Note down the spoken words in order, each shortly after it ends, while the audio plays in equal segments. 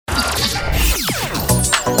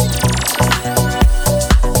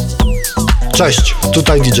Cześć,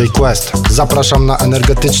 tutaj DJ Quest. Zapraszam na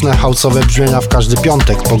energetyczne, house'owe brzmienia w każdy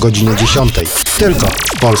piątek po godzinie 10. Tylko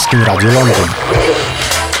w Polskim Radiu Londyn.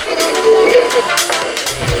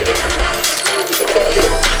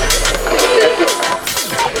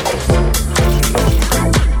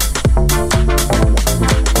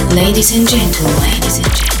 Ladies and gentlemen,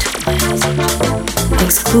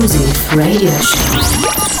 exclusive radio show.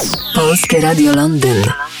 Polskie Radio Londyn.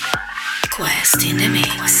 Quest in the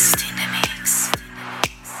mix.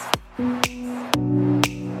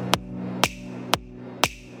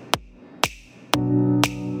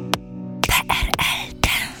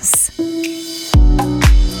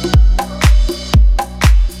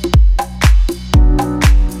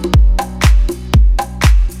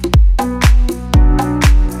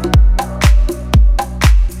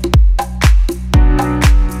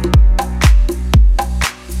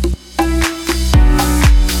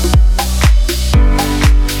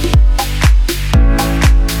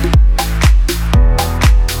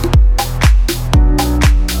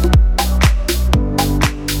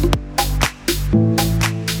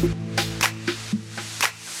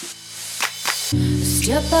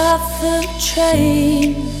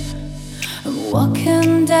 Train, I'm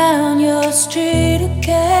walking down your street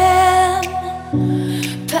again,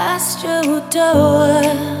 past your door.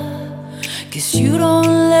 Guess you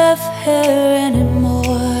don't live here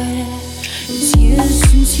anymore. It's years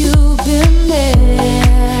since you've been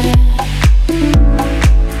there.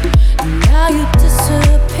 Now you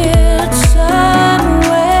disappeared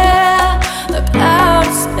somewhere like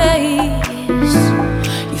outer space.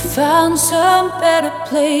 You found some better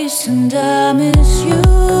place, and I miss you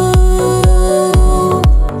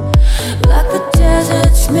like the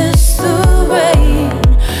deserts miss the rain,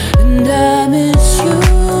 and I miss you,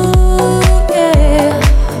 yeah,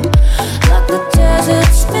 like the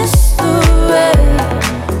deserts miss the rain.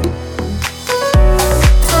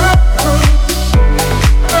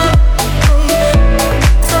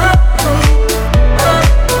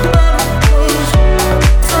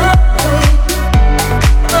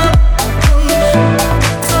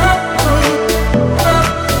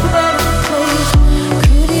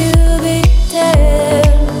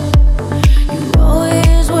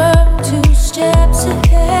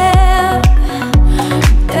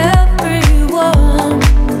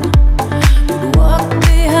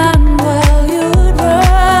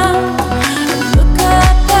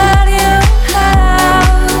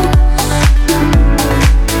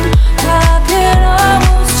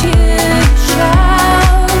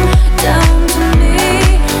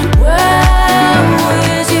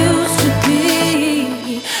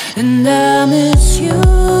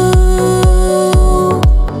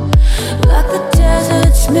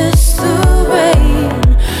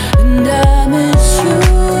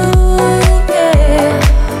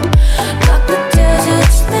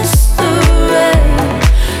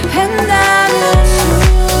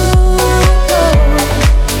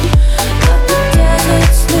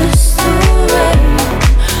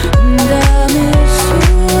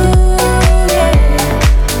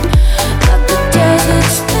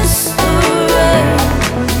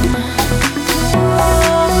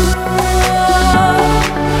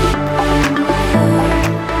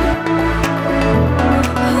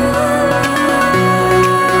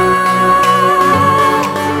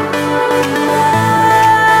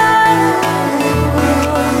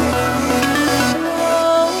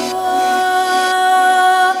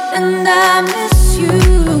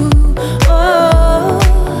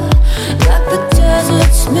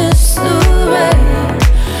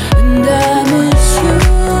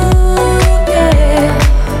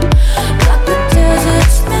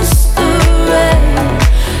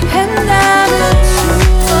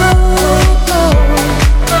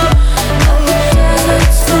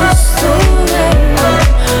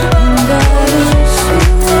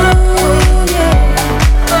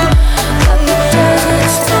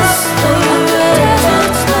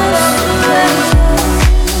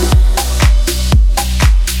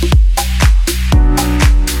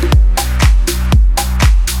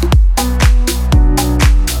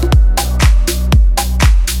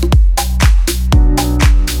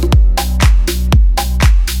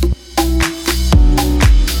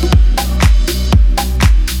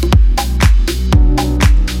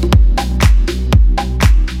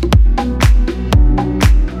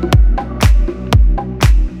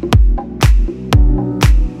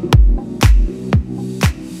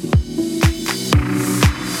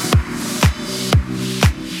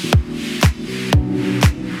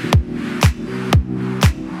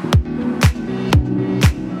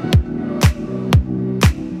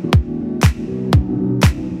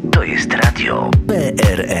 Radio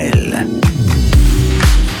PRL.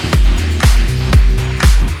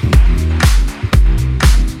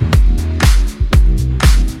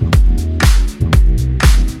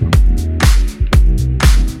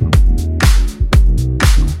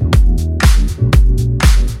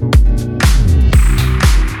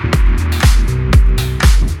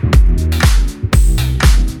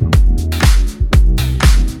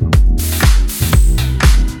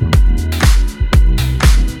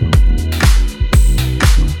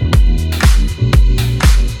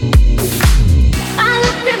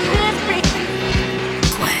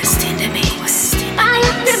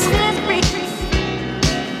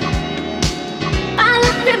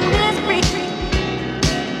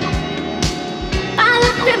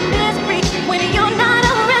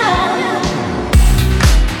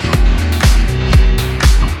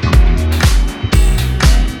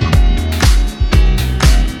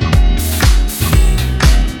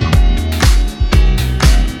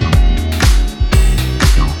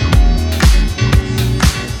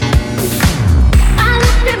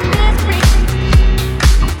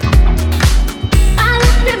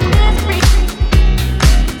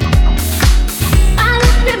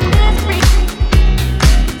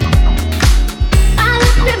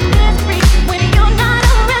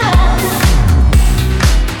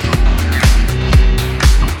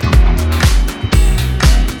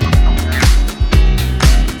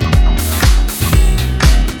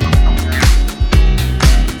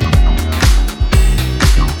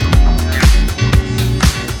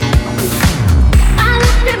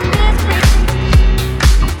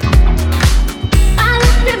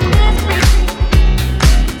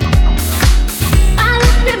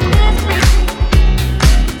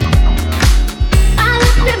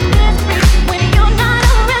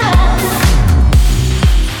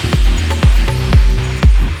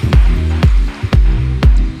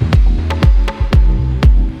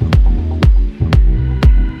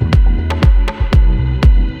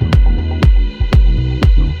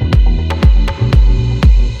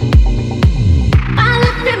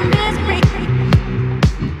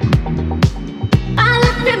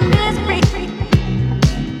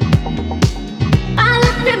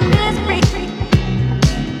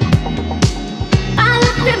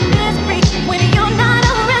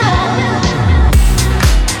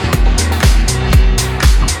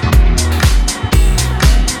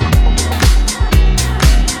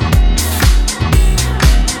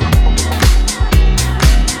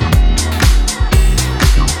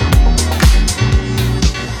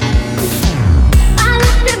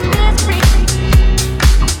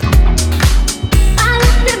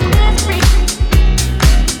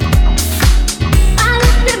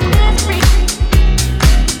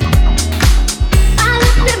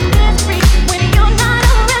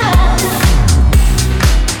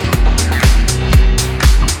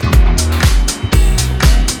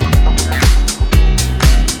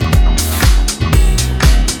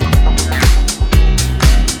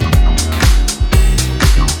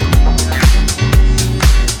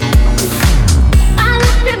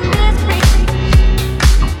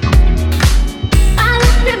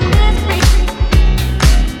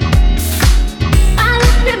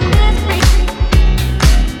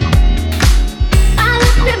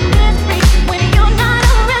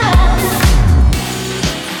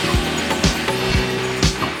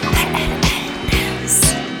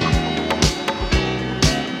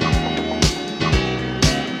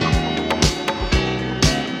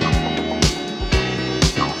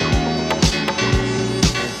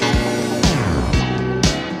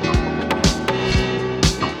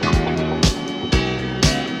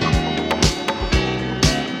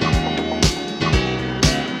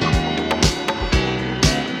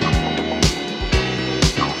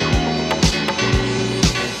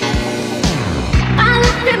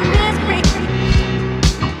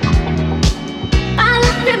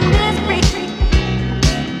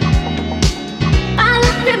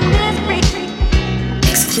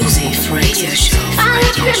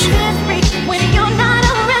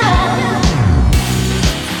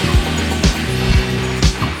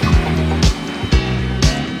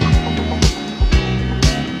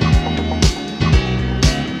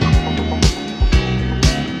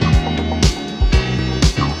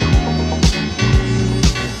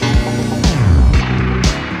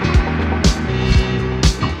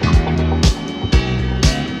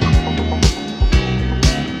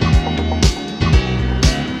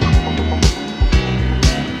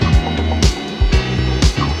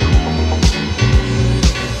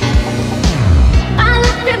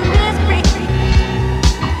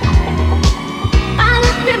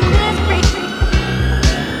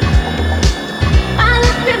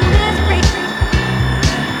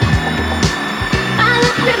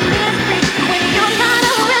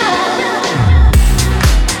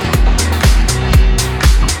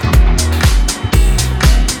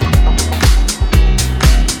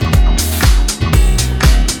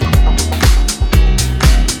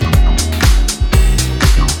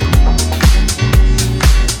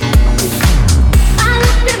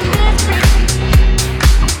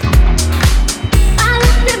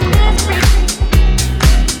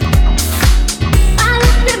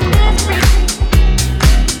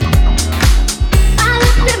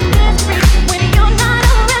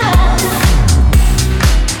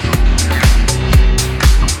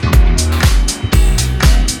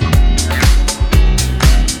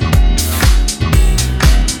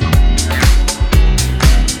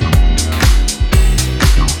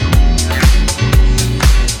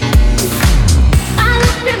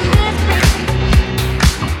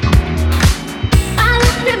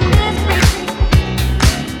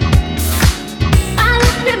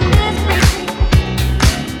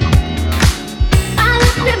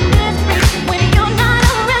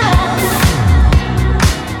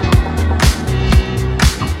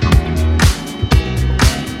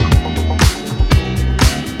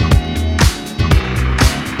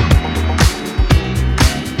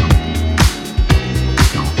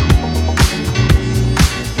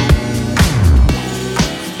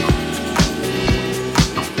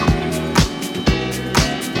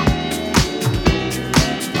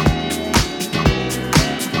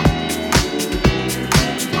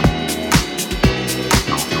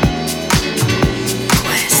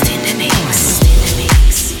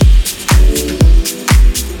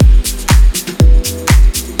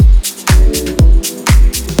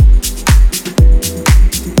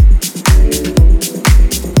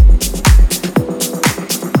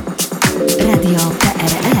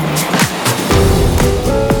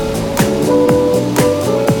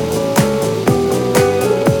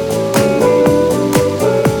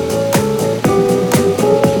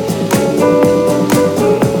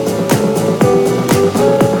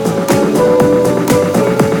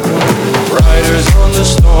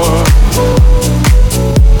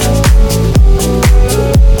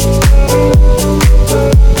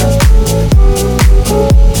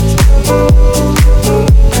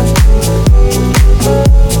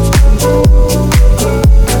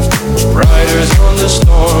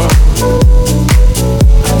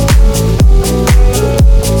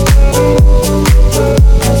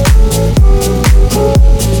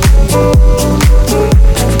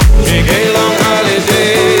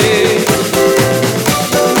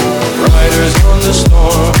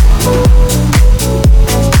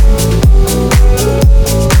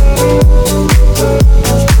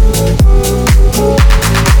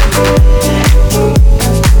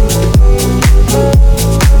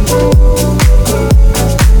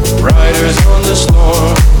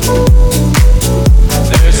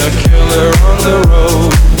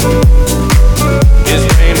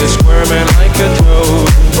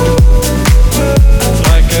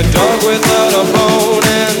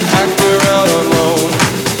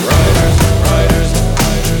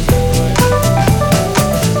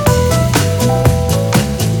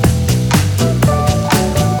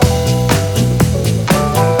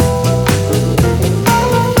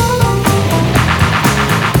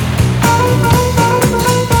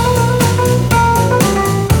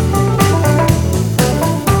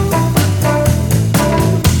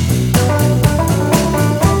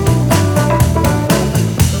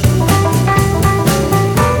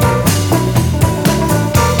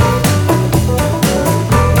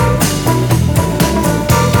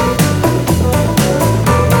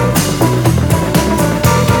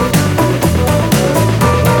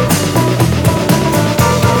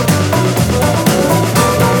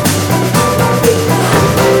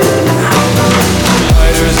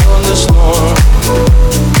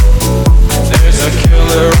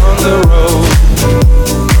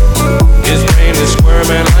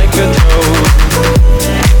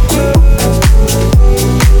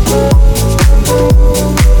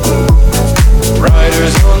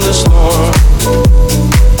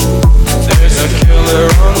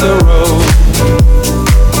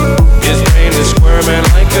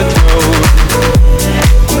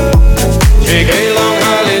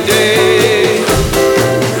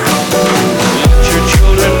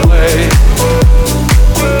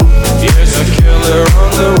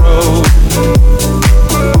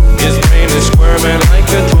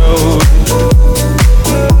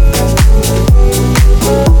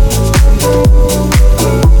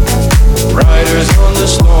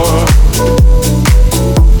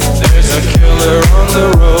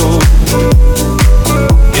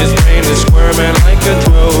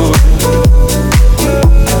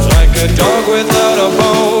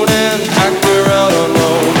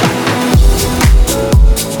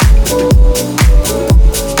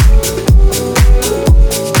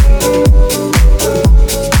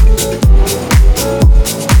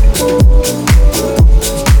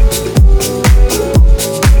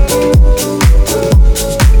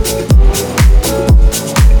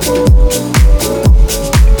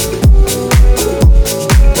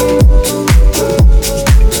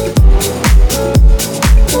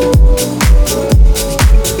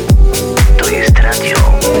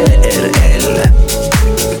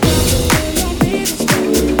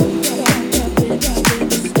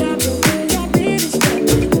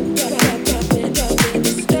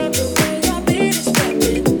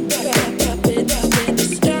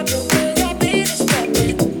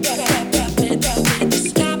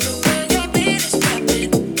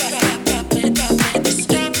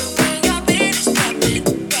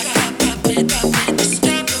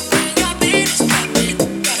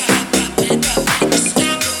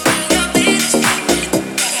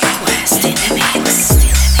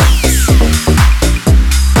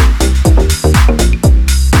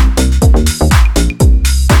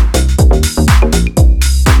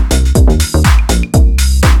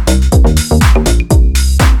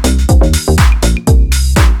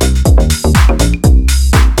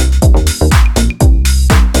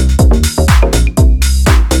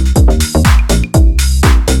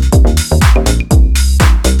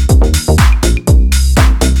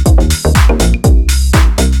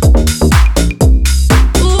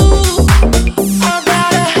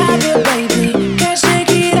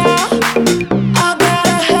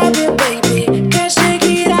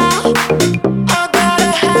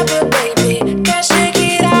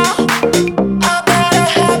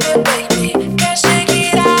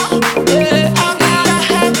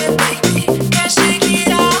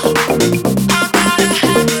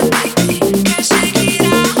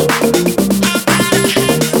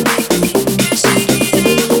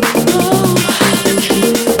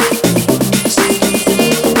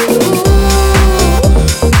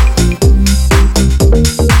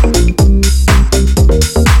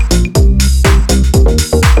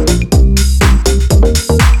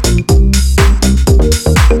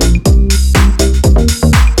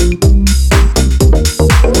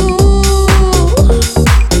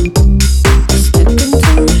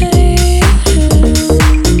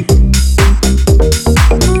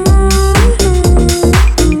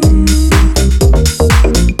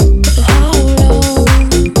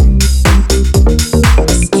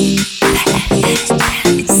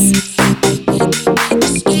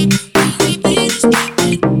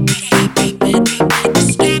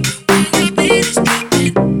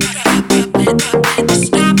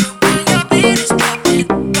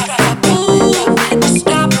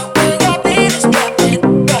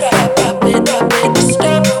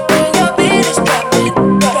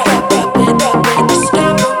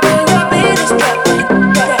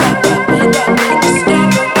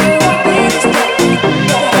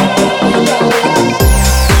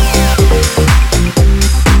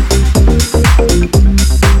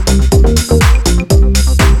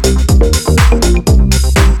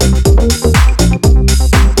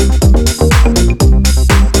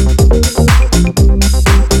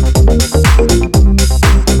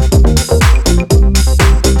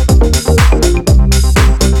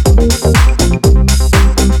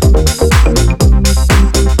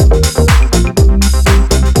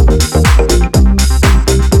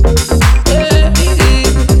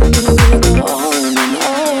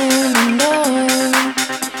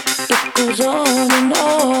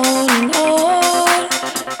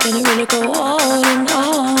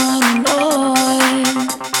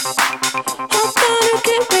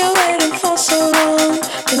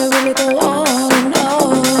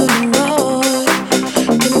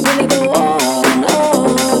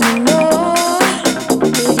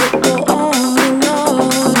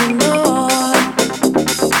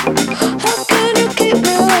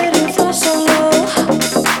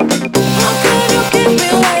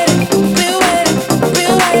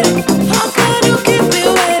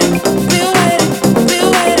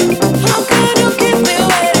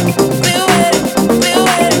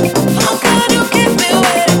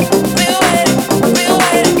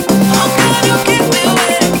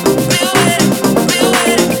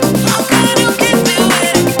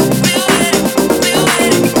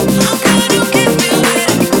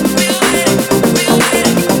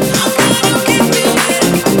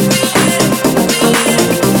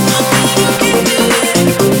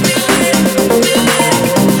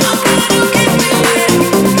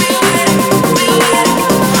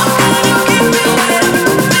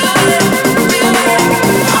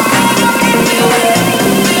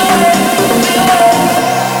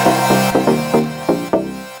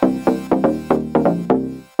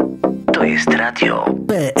 To jest radio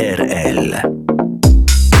PRL.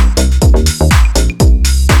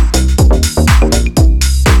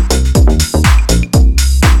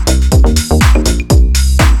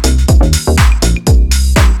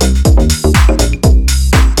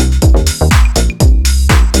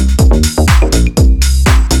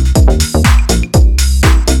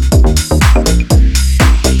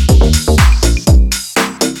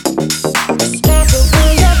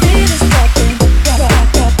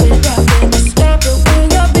 Stop it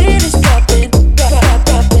when your beat is dropping.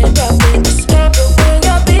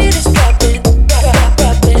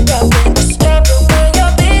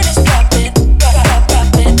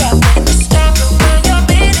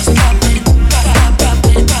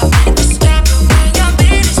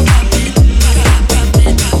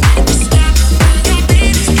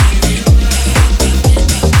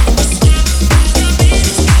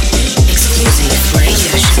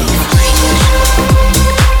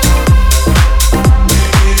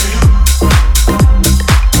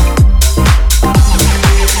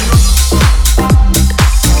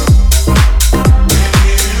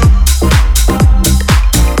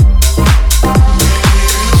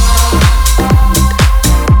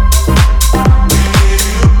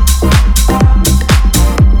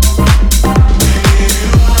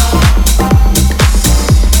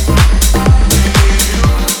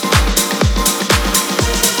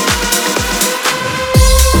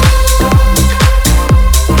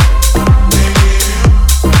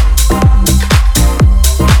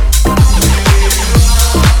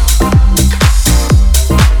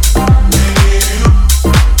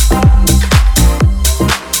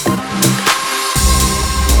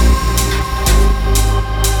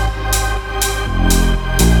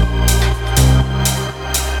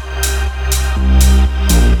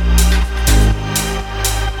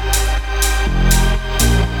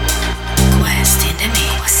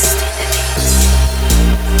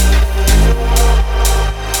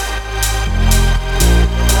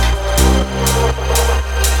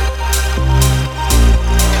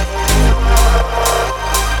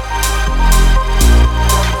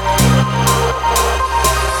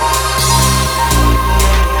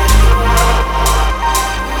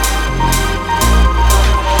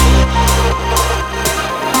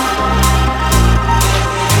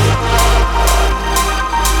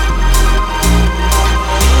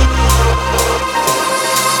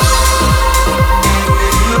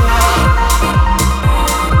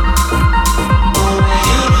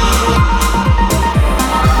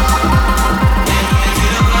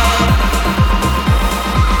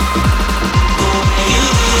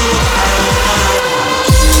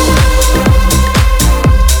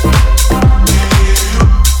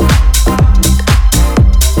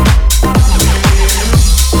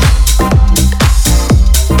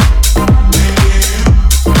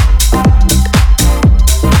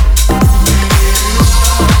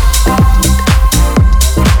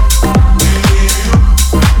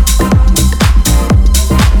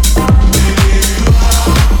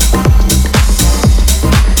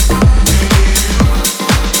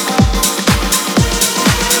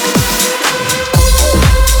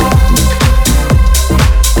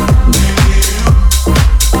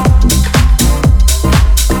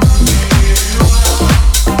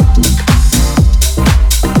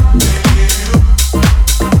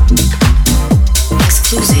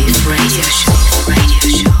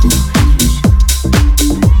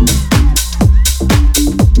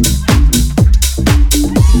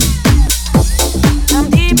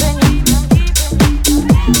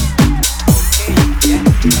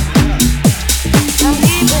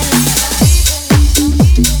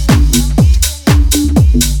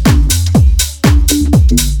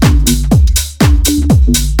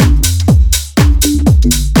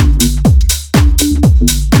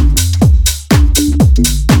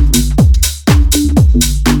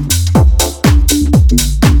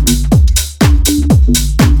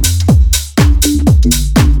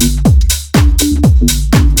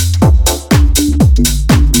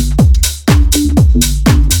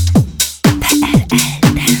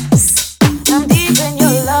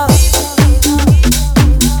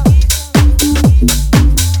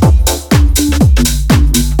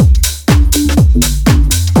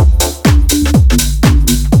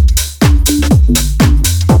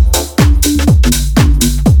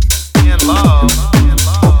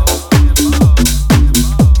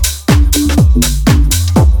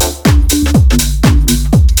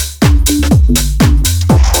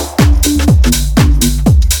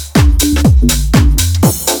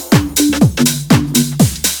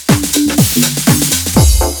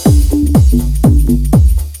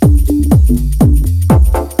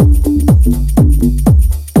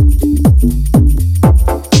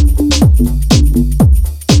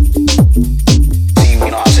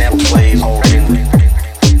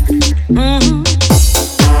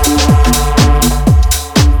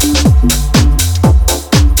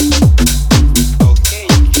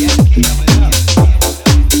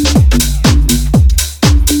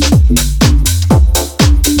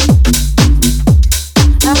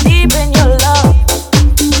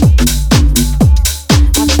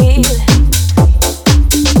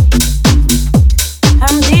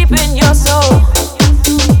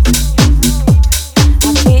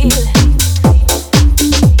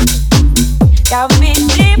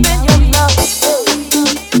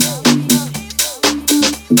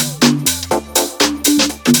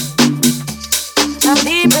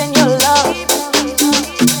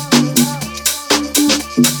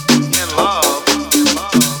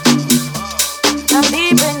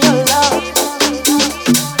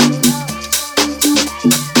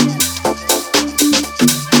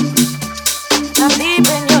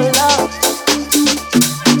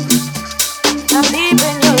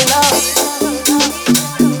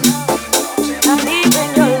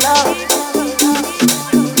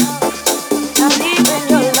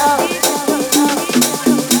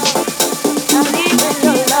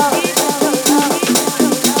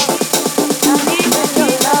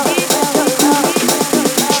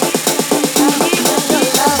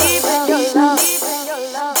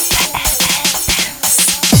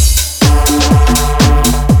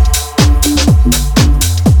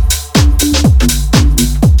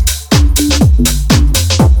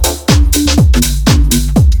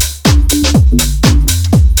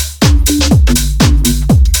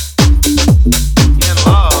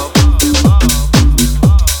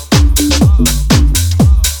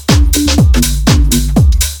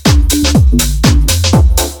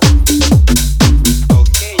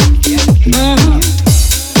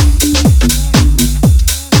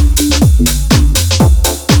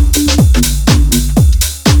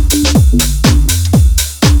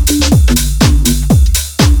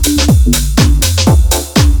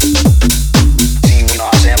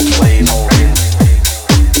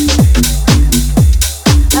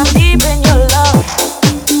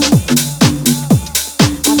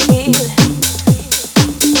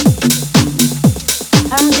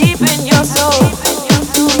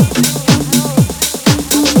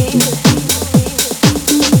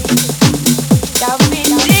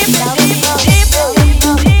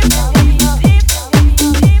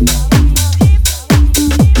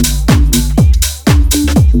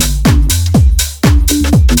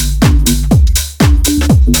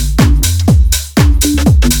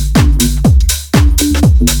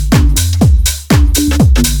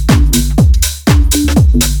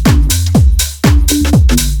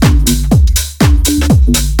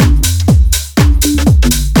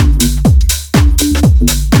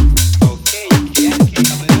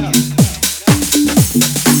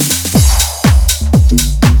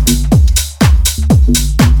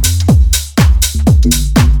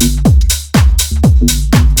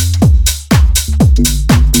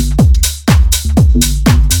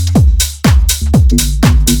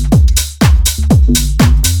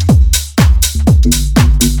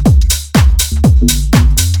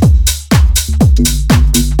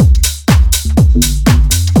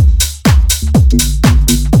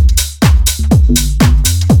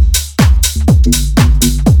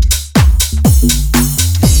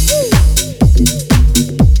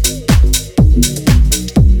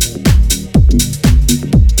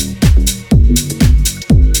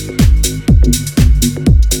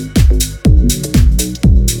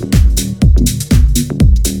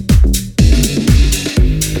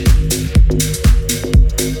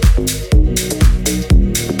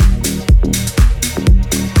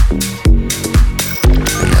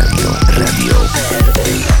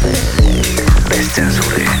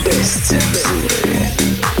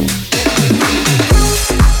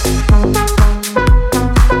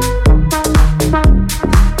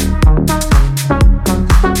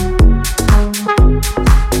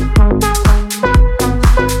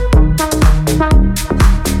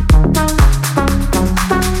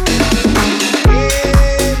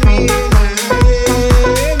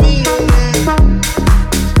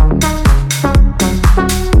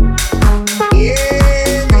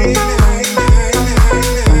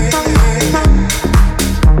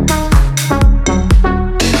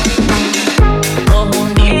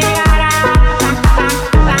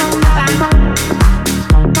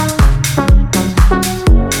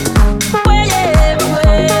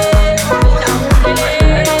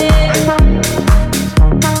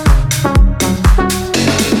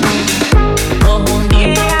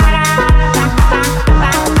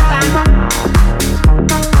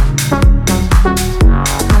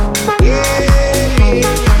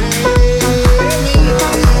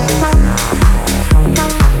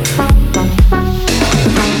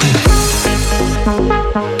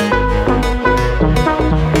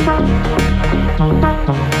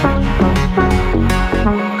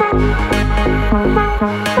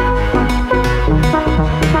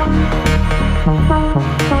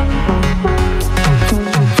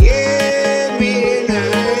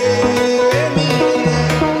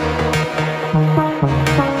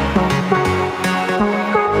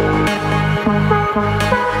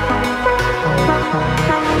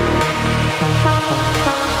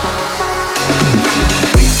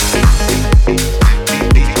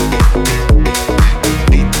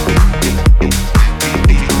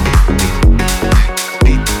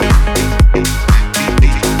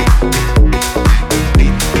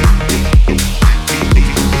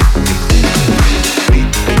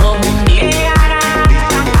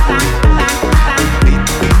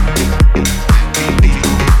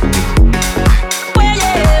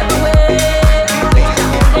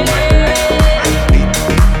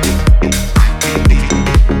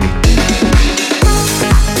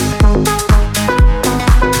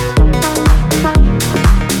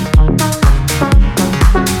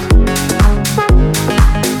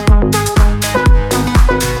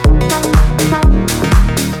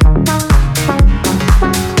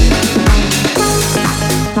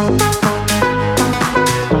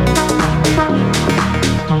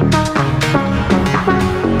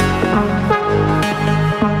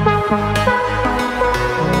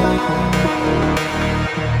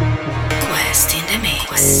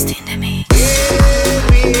 Quest in the mix.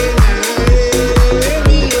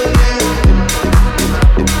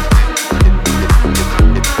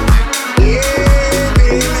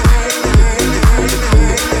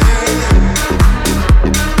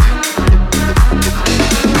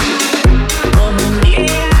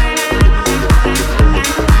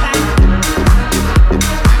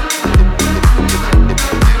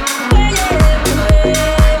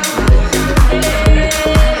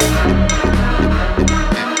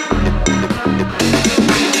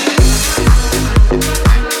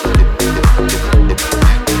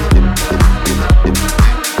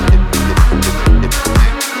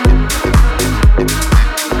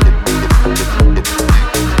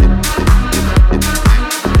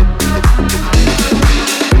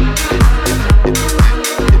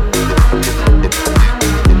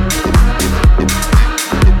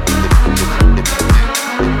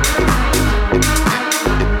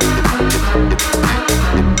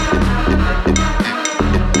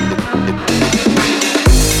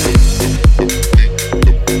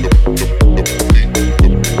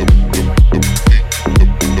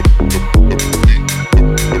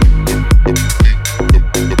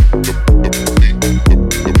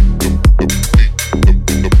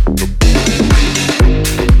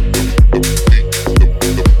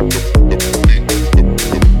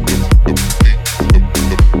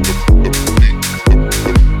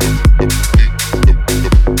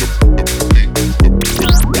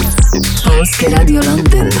 Radio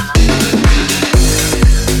Londyn.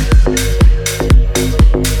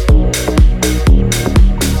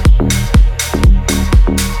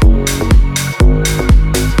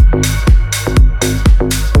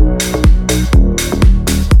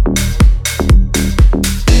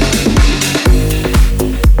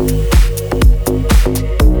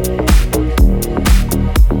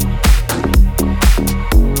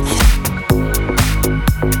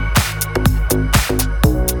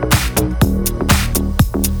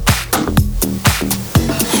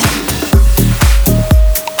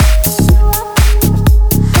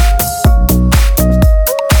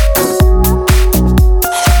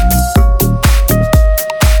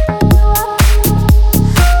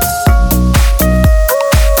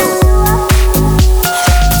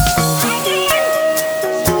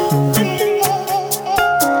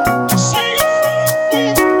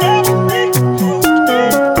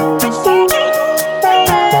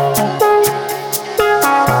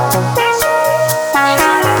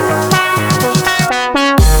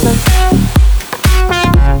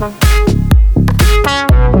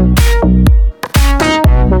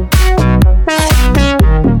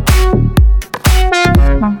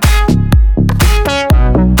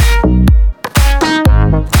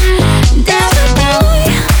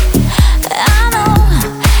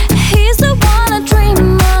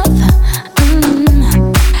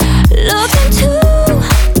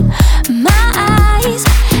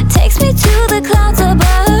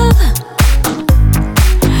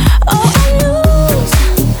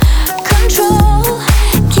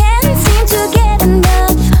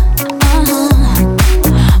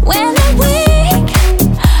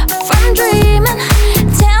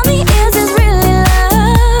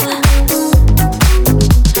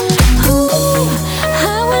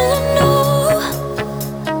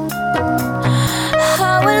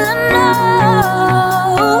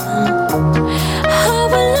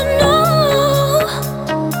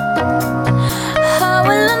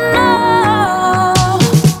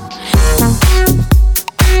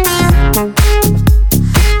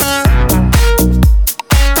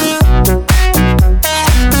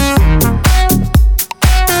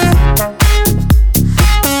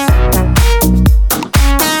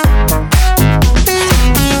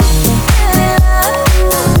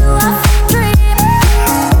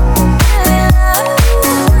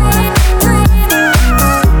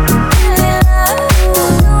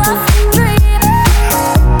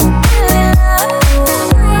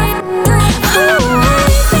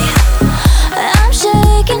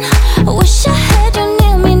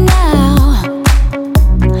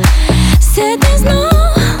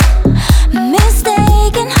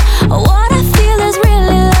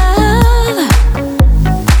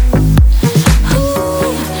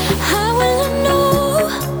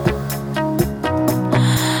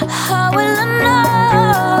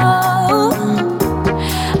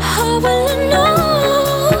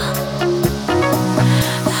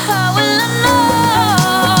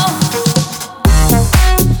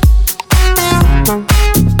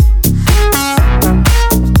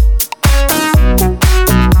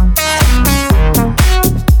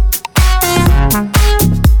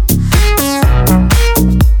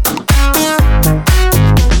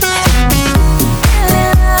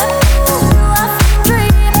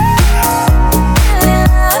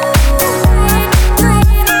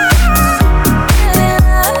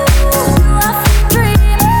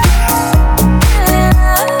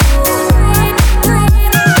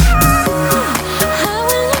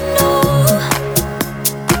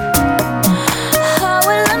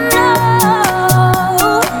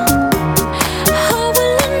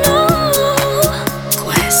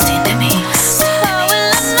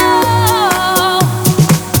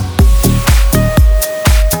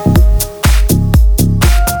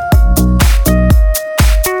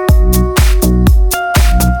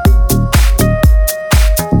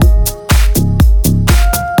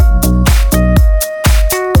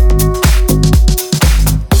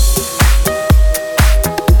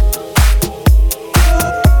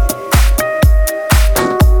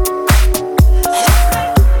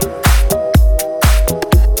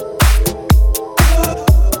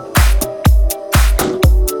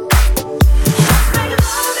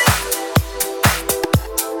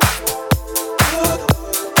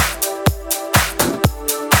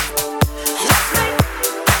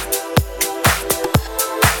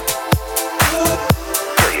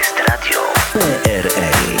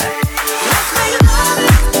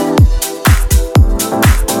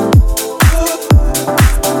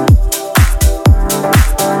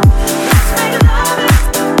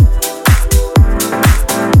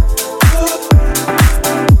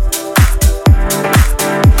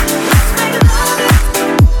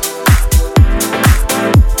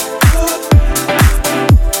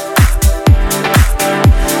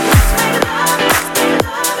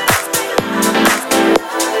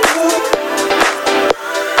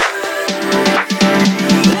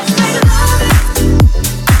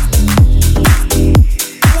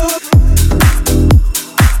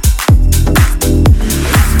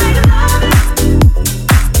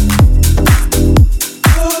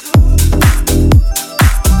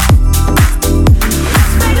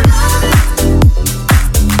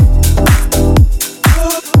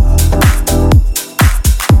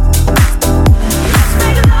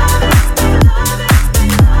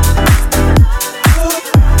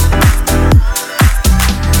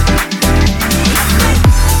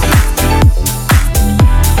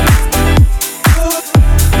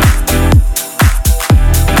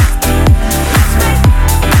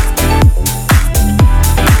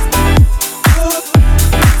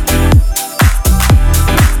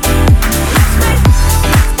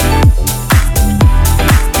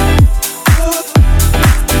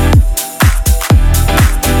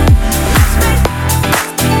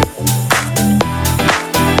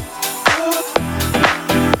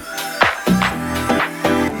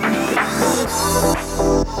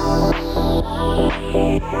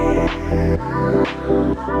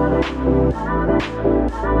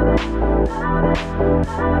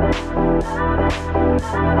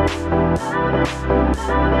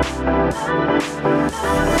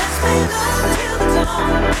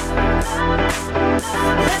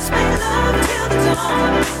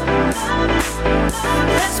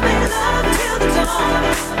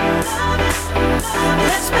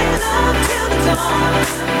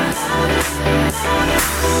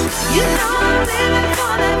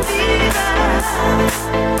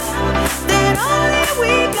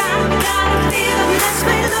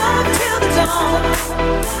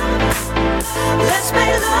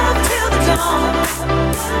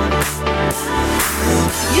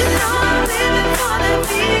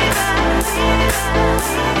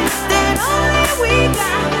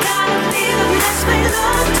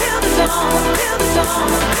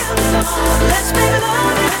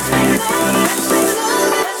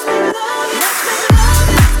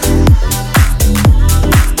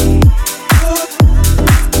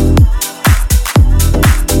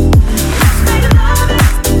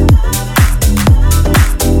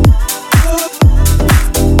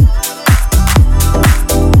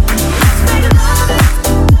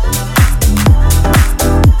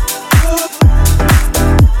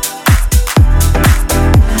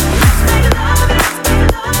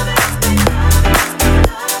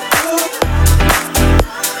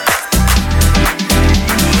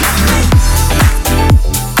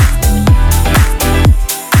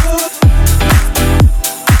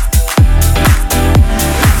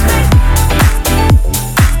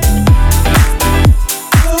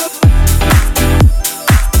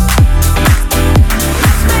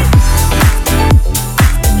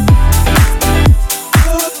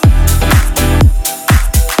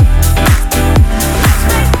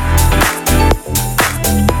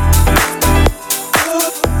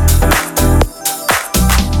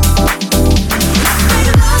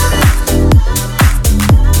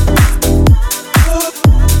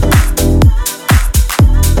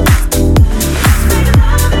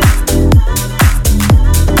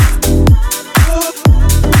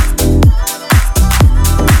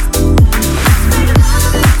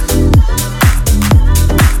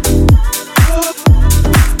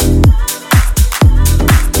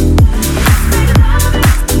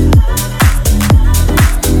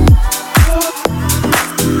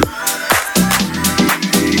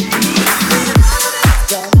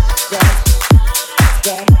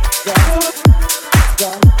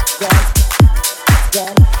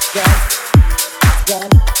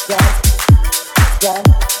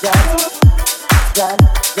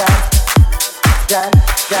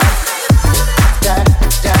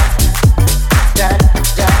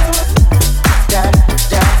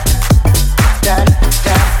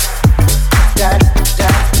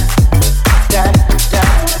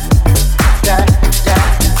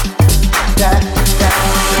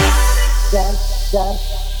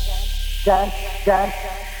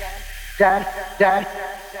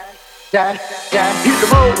 Hit the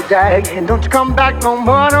road, Jack, and don't you come back no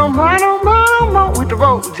more, no more, no more, no more. With the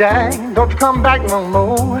road, Jack, don't you come back no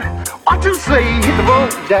more. What you say? Hit the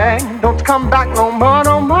road, Jack, don't you come back no more,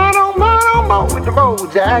 no more, no more, no more. With the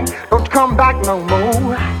road, Jack, don't you come back no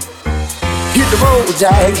more. Hit the road,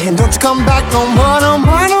 Jack, and don't you come back no more, no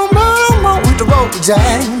more, no more, no more. With the road,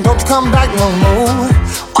 Jack, don't you come back no more.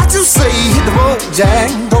 What you say? Hit the road,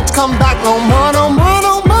 Jack, don't you come back no more, no more,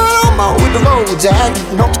 no more, no more. With the road, Jack,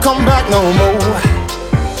 don't you come back no more.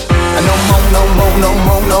 No more, no more, no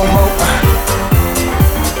more, no more.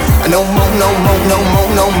 No more, no more, no more,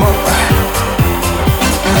 no more.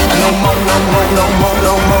 No more, no more, no more,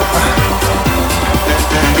 no more.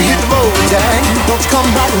 Hit the road, Jack, don't you come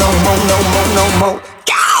back no more, no more, no more.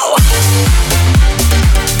 Go!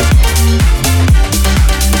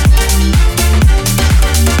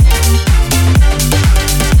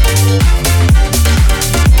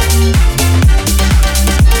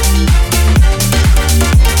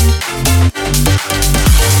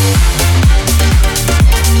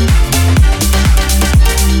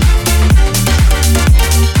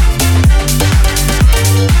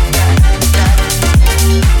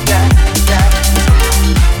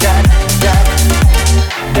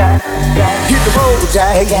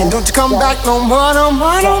 Jack, and don't you come back no more, no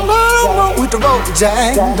more, no more, no more. With the road,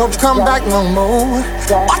 Jack, don't you come back no more.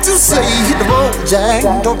 What you say? Hit the road, Jack,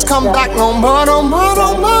 don't you come back no more, no more,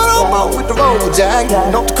 no more, no more. With the road, Jack,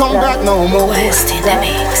 don't you come back no more. West in the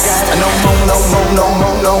mix. No more, no more, no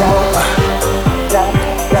more, no more.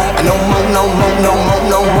 No more, no more, no more,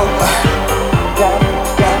 no more.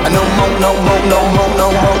 No more, no more, no more, no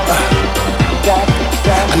more.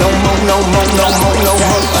 No more, no more, no more, no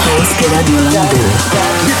more. Polskie Radio Londyn.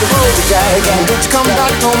 Hit the road, Jack, and don't you come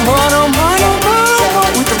back no more, no more, no more, no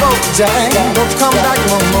more. With the road, Jack, don't come back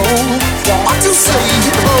no more. What you say,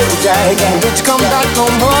 hit the road, Jack, don't you come back no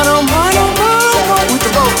more, no more, no more, no more. With the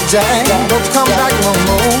road, Jack, don't you come back no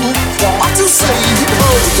more. What you say, hit the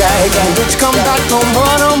road, Jack, don't you come back no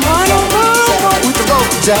more, no more, no more, no more. With the road,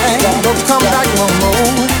 Jack, don't you come back no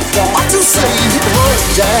more. What you say, hit the road,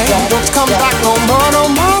 Jack, don't you come back no more, no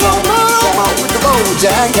more, no more, no more. With the road,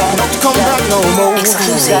 Jack, don't you come back no more.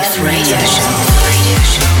 Exclusive radio show.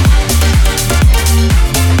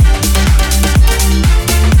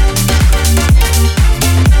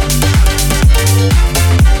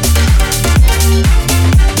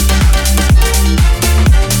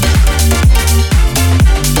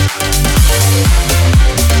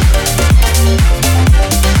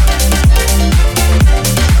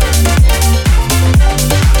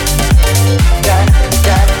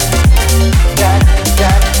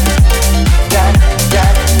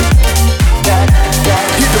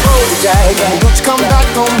 Don't you come back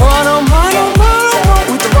no more, no more, no more, no more.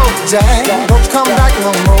 With the road, Jack, don't you come back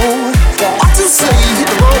no more. What you say, hit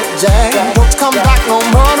the road, Jack, don't you come back no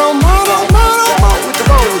more, no more, no more, no more. With the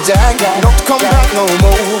road, Jack, don't you come back no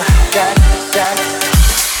more. Jack, Jack,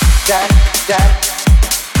 Jack, Jack,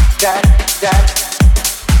 Jack, Jack,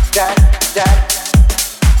 Jack, Jack, Jack,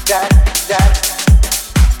 Jack, Jack,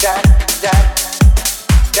 Jack, Jack, Jack, Jack, Jack.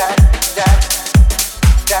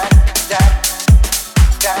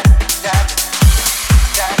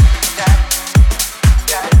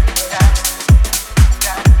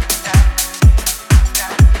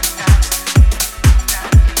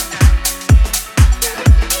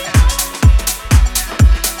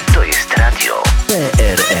 To jest radio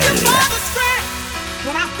PRL.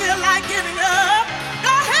 When I feel like giving up,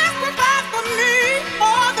 God has provided for me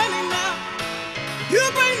more than enough. You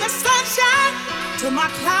bring the sunshine to my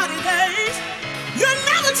cloudy days. You're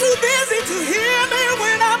never too busy to hear me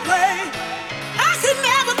when I pray. I could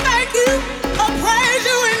never thank you or praise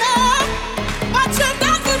you enough. What you've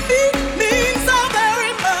done for me means so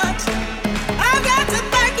very much. I've got to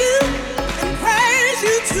thank you and praise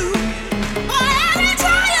you too. For every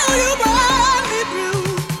trial you brought me through,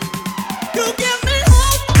 you give me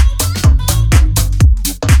hope.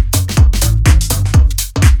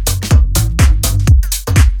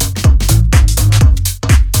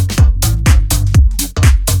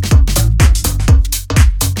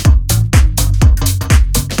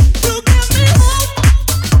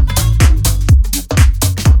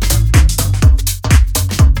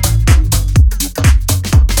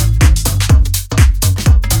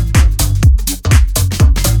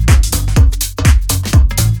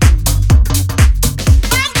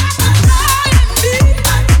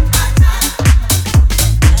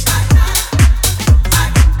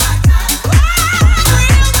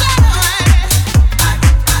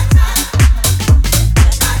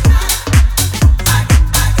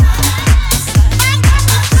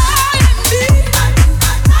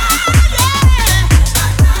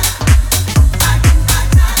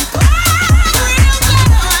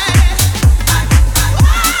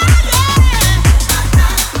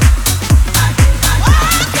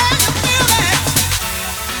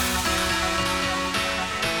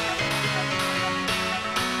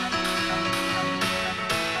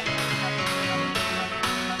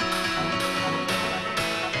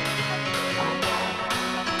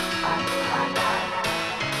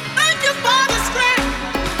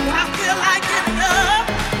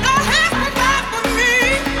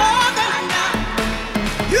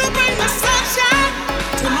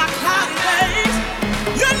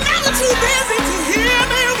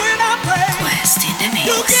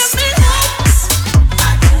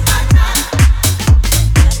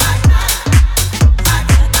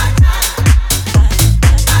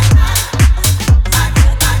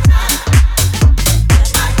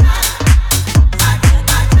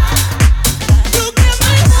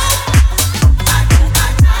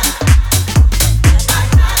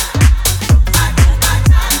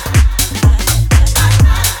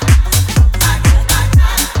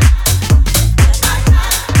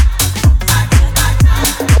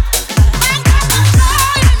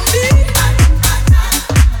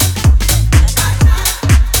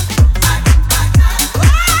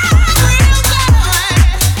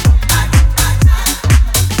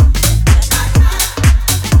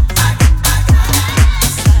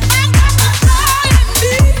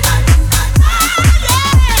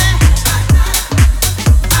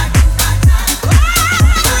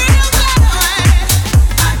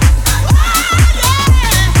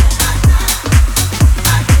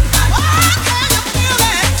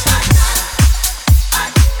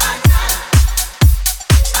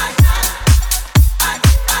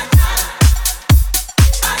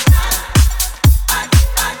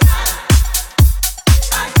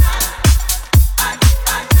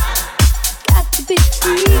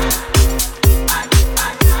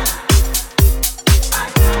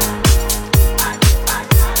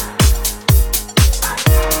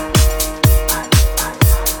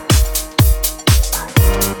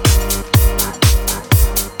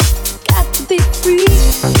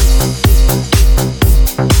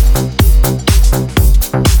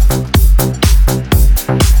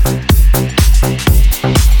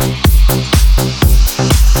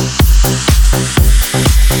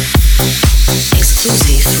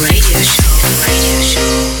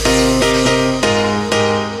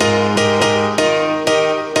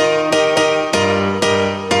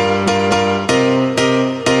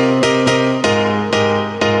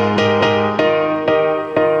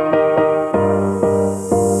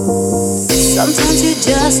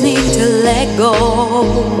 just need to let go.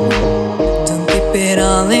 Don't keep it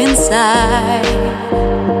all inside.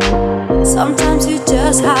 Sometimes you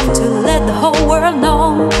just have to let the whole world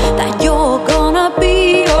know that you're gonna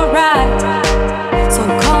be alright. So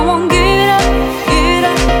come on, get up, get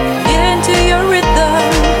up, get into your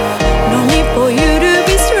rhythm. No need for you to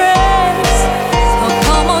be stressed. So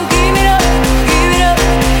come on, give it up, give it up,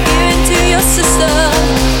 give into your system.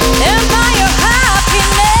 And find your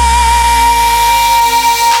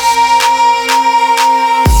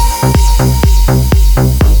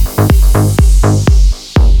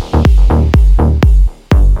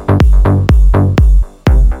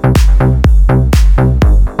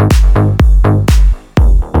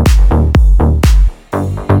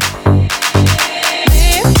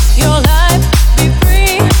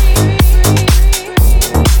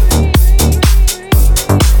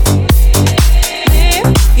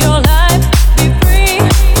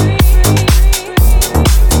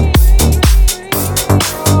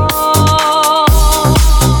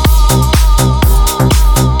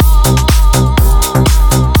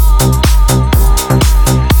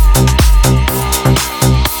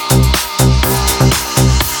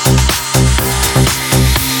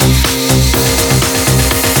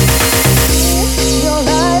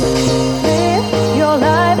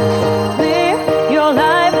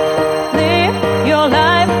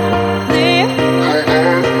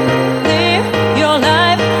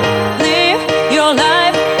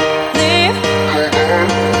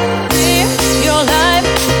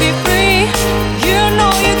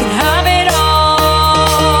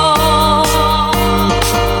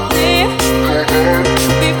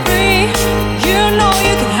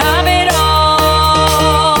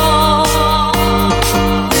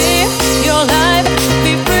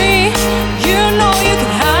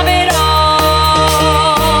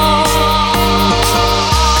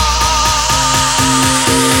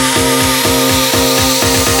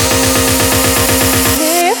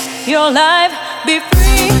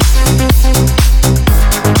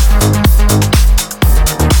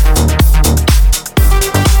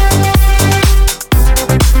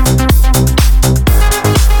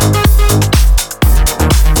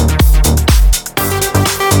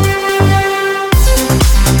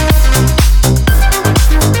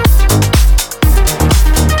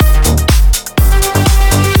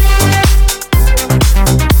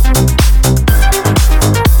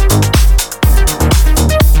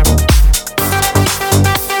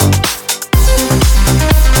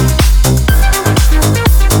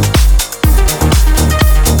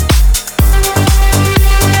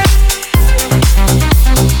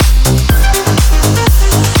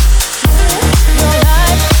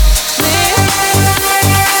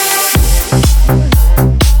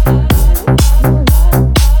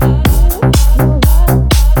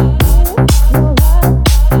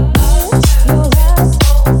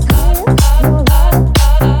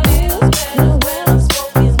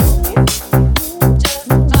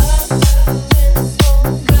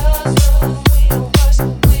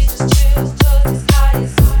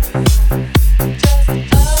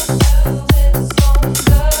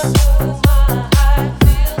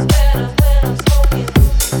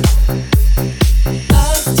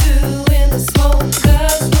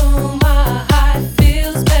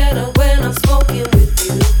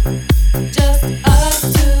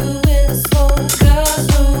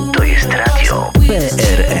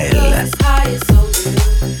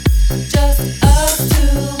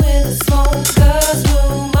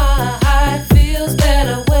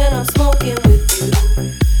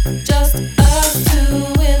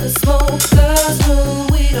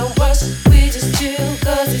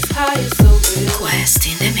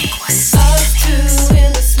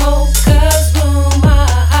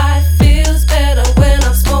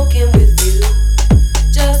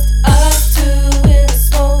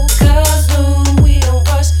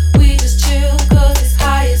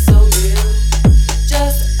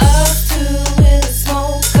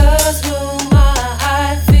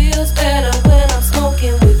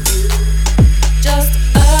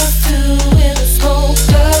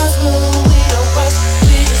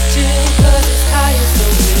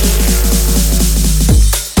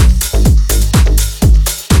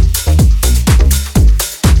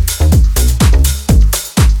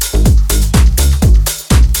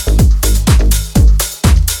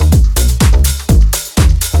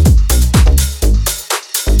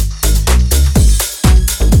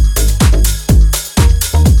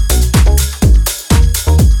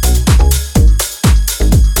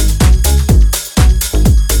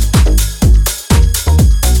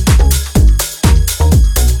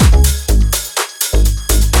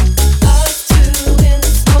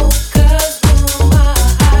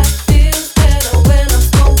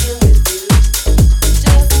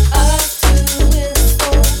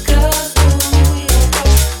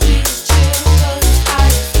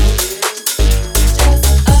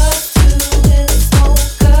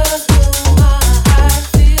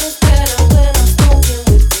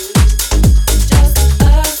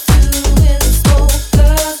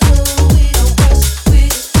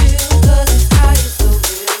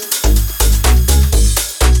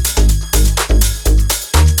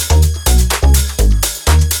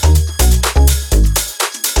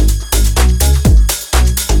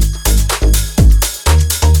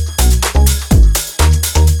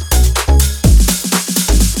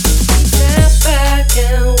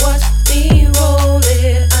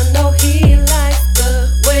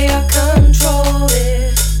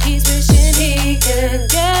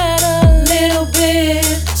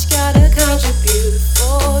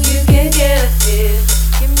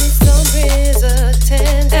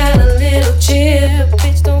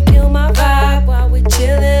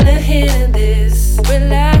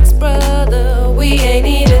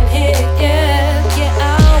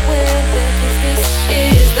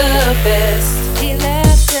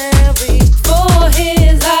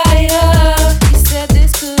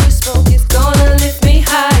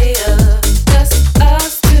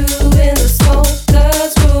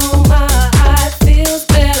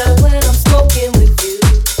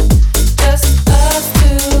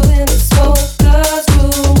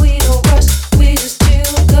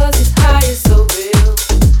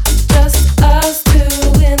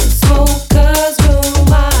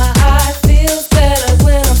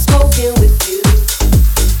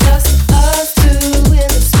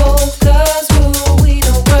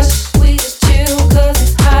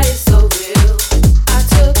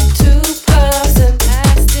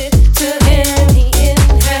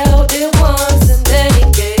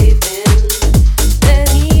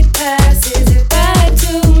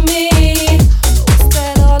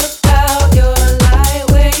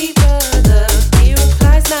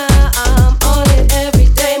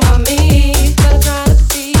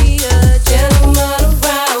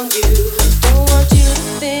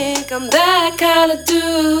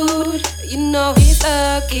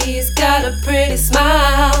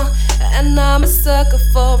sucker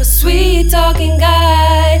for a sweet talking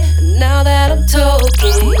guy. And now that I'm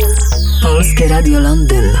talking, Polskie Radio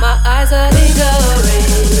Londyn. my eyes are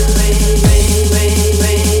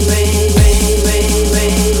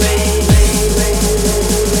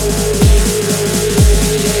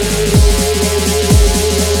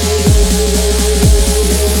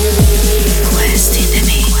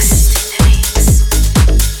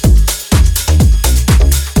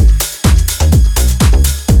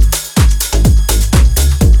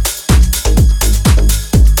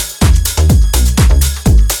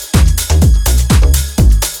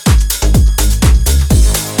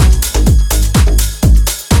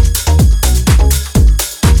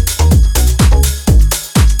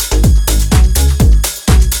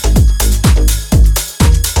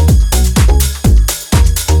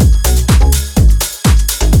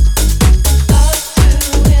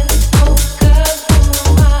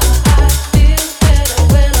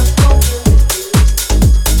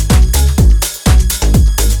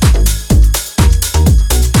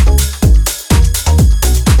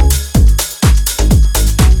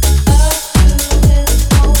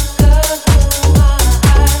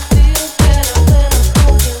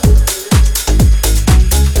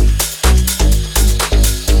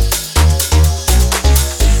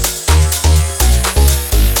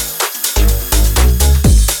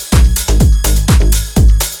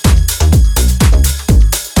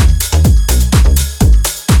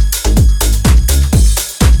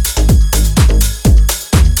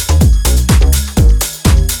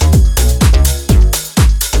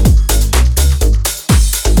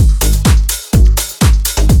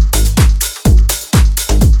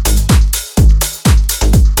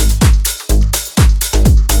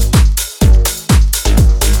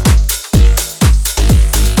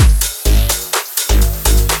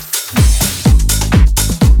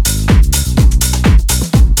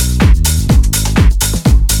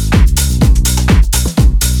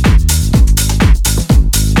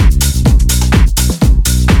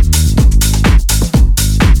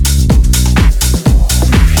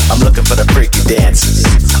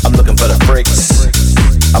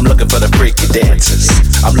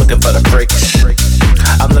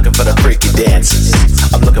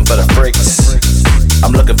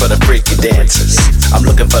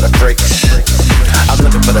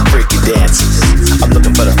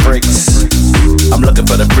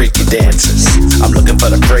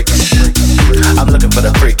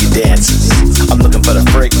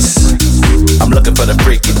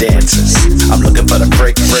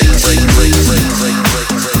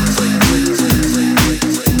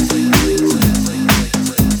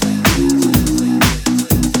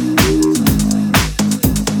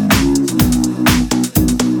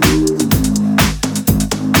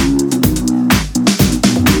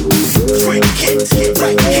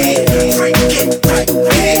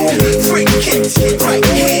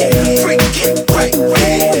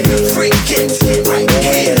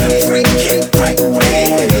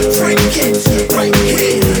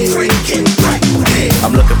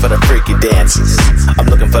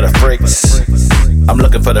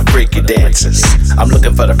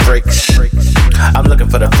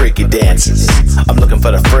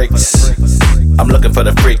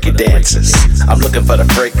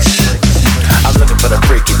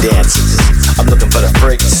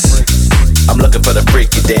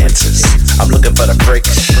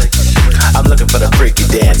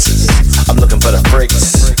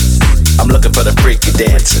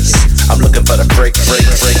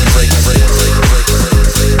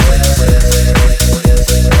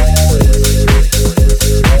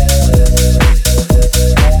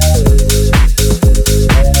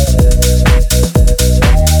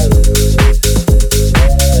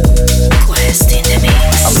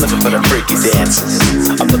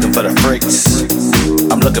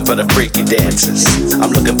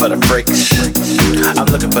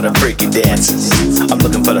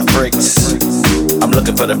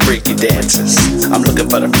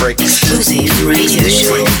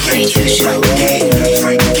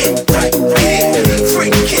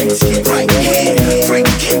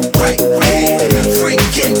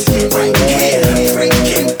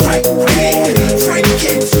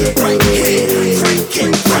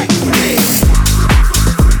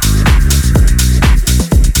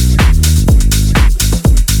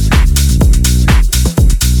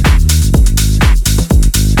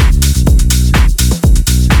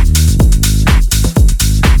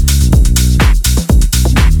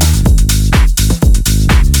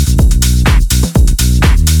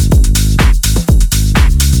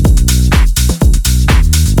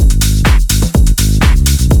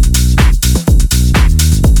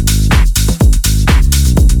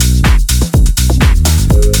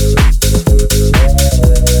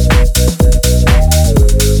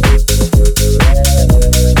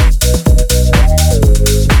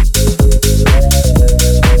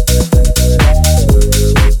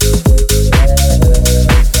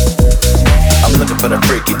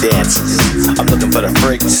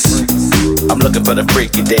looking for the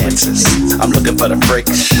freaky dances. I'm looking for the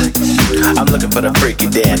freaks. I'm looking for the freaky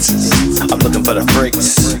dances. I'm looking for the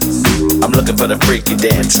freaks. I'm looking for the freaky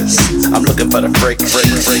dances. I'm looking for the freaks.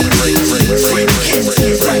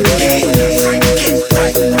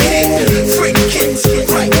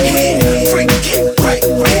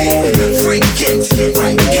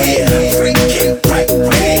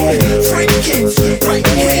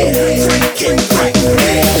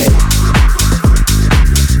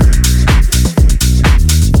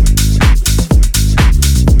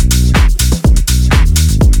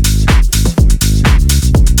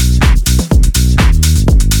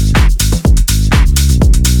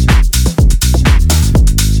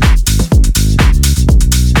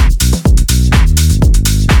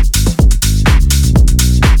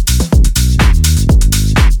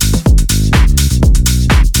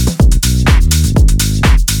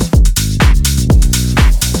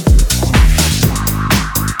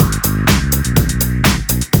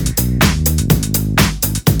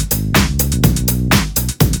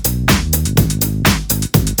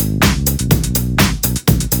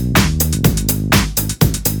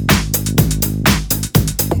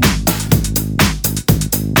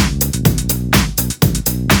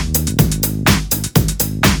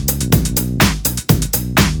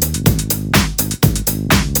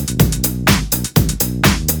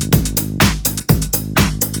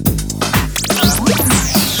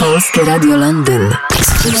 Polskie Radio Londyn.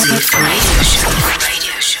 Exclusive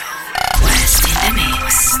radio show. West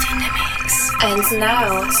in the mix. And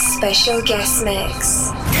now, special guest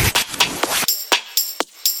mix.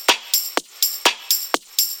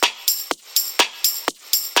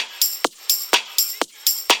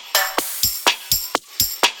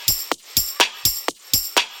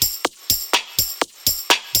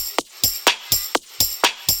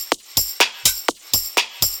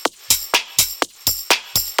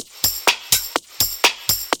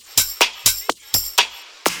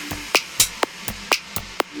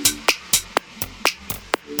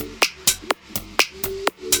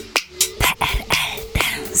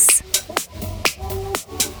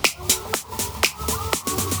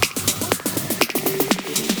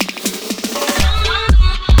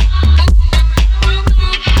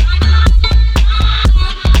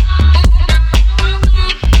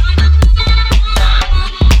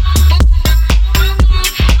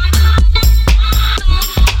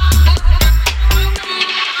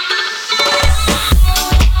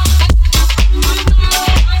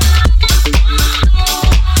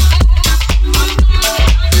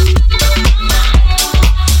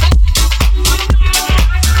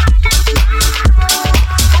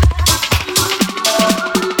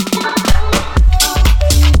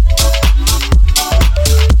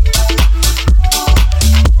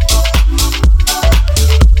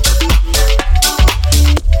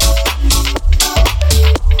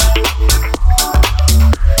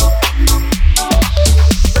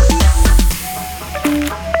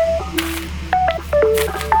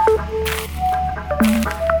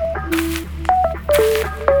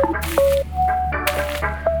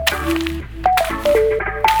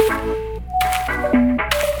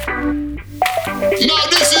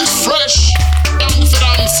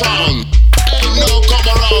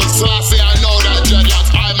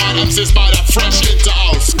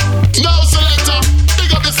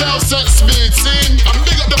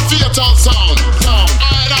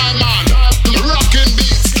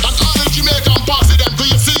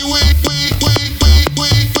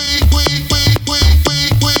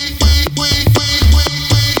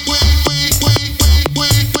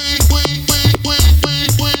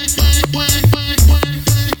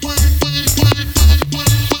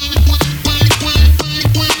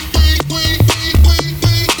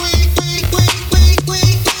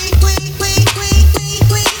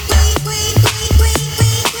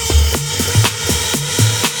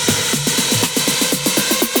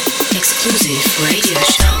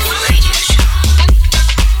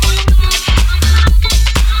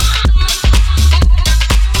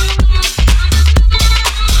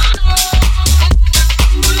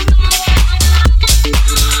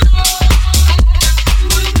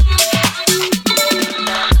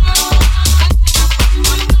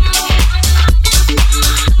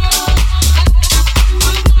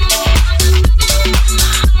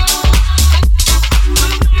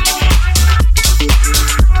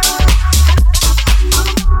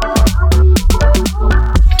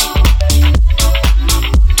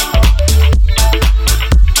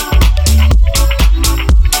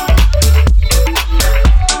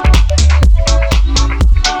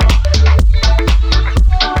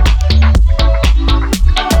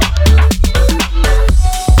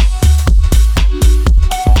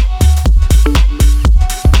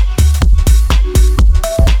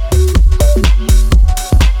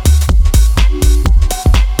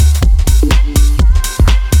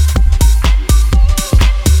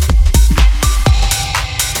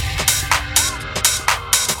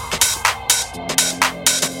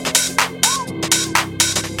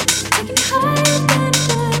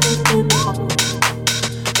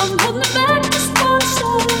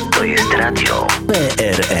 jest Radio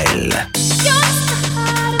PRL.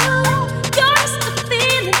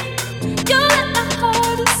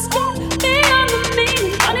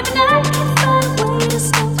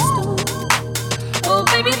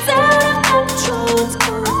 Baby,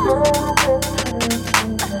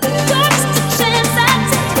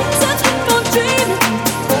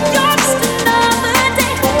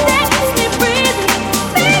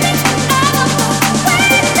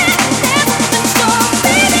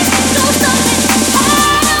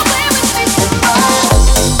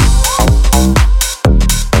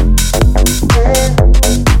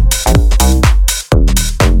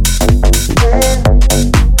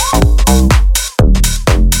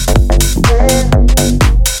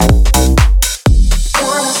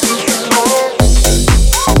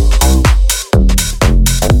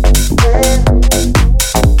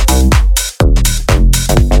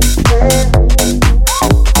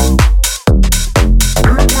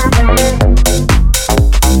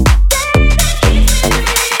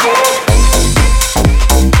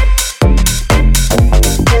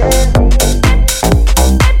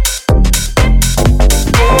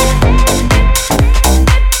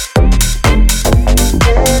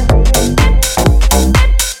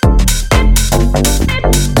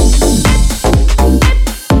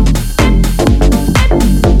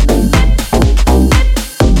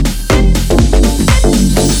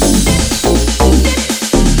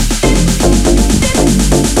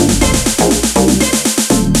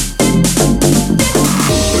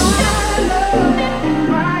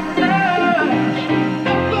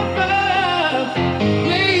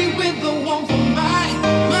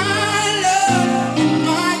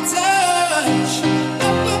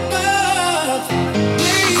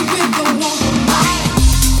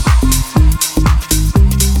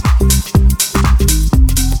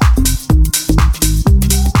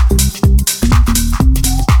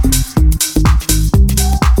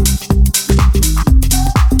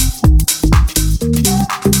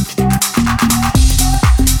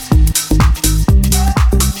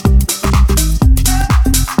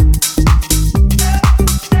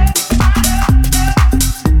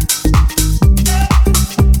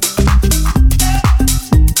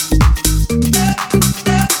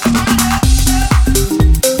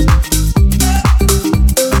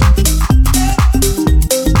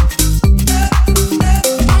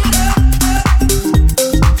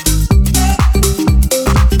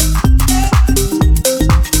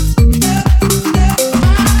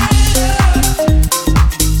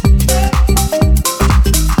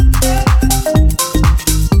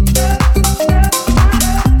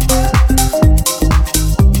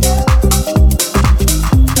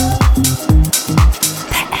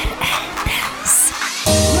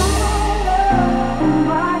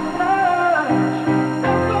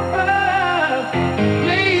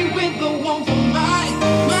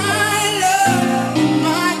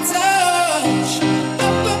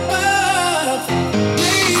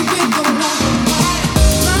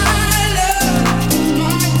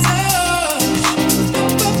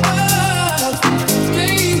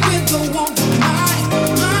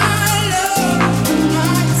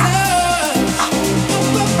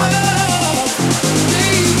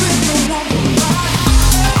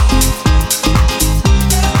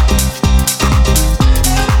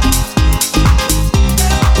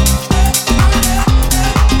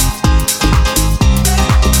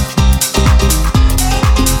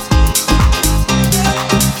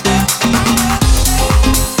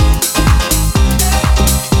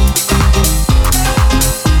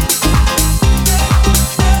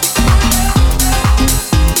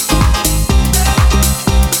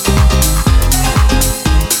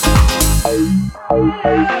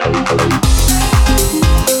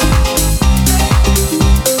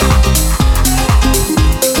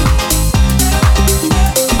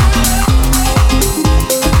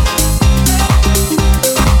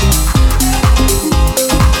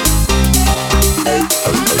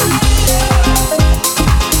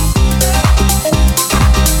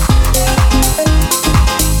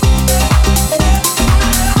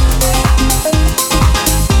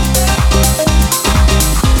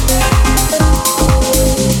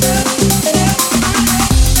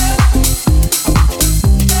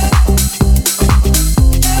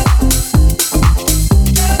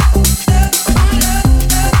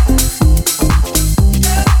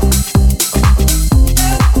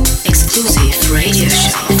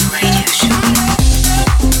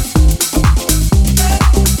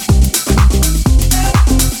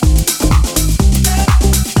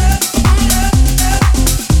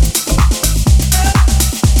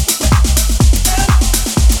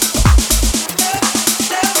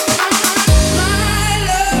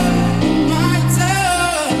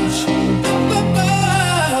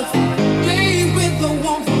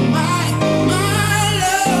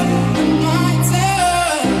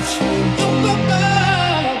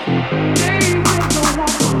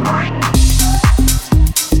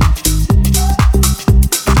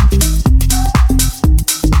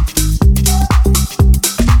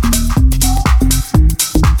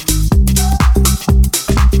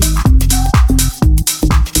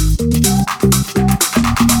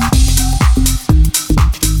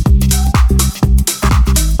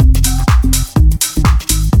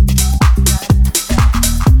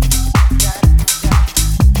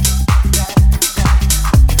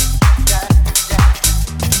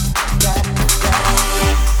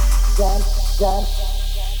 Hit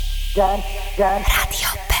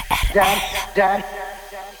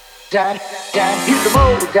the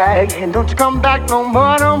road, Jack, and don't you come back no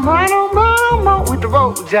more, no more, no more, no more. With the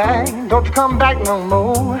road, Jack, don't you come back no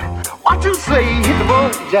more. What you say? Hit the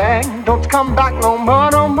road, Jack, don't you come back no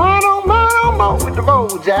more, no more, no more, no more. With the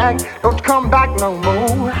road, Jack, don't you come back no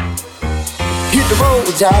more. Hit the road,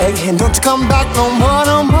 Jack, and don't you come back no more,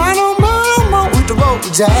 no more, no more, no more. With the road,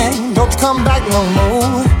 Jack, don't you come back no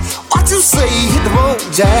more. What you say? Hit the road,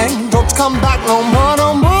 Jack, don't you come back no more,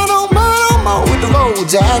 no more, no more, no more. With the road,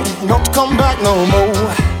 Jack, don't you come back no more.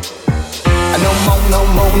 No more, no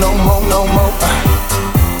more, no more, no more.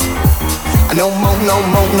 No more, no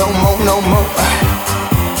more, no more, no more.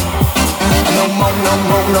 No more, no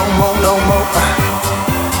more, no more, no more.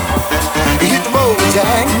 Hit the road,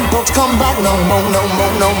 Jack, don't you come back no more, no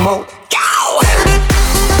more, no more.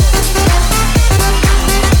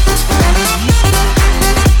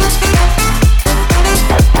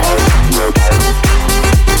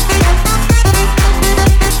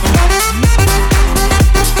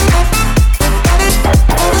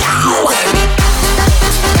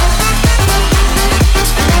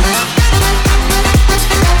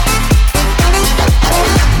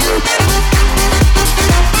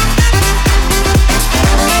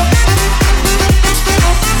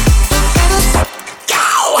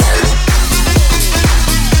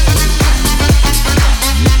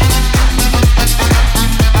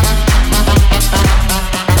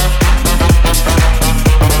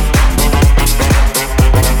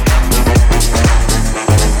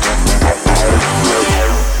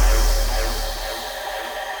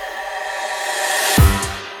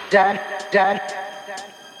 Dad, dad,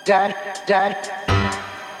 dad, dad,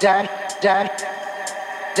 dad, dad,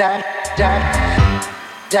 dad, dad,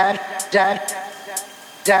 dad, dad,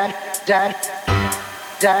 dad, dad,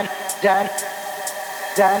 dad, dad,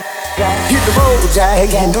 dad. Hit the road,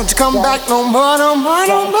 Jack, and don't you come back no more, no more,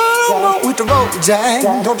 no more, no more. With the road, Jack,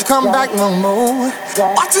 don't you come back no more.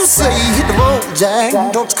 What you say? Hit the road, Jack,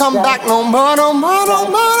 don't you come back no more, no more, no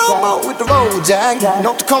more, no more. With the road, Jack,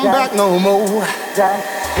 don't you come back no more.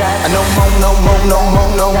 No more, no more, no more,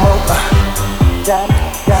 no more.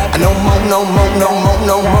 No more, no more, no more,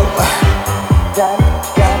 no more.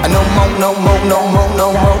 No more, no more, no more, no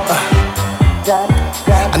more.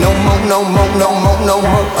 No more, no more, no more, no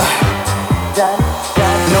more. No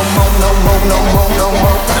more, no more, no more, no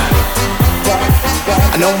more.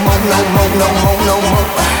 No more, no more, no more, no more.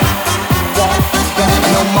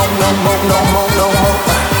 No more, no more, no more, no more.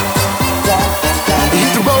 Hit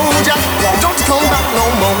the road, Jack, don't you come back no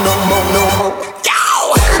more, no more, no more.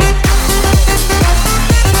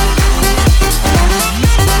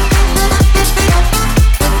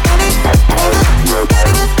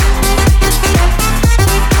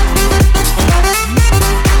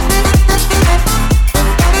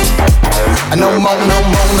 No more, no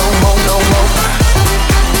more, no more, no more.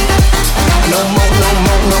 No more, no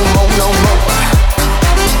more, no more, no more.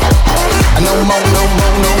 No more, no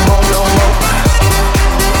more, no more, no more.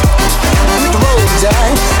 Hit the road, Jack,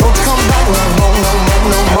 don't you come back no more, no more,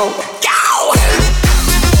 no more.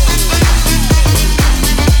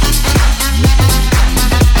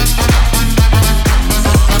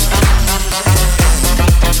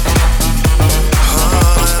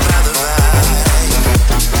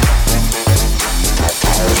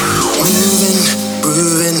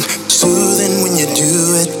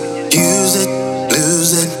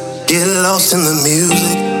 Lost in the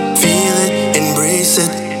music, feel it, embrace it.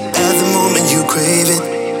 At the moment you crave it,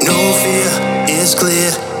 no fear, it's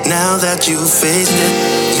clear. Now that you faced it,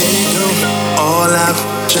 let it go, all out.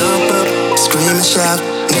 Jump up, scream and shout.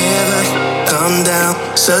 Never come down.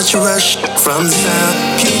 Such a rush from the sound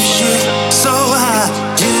keeps you so high.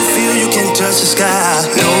 You feel you can touch the sky.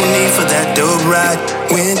 No need for that dope ride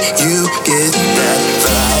when you get that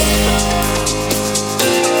vibe.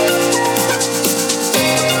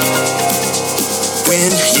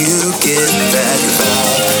 When you get that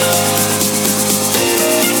vibe,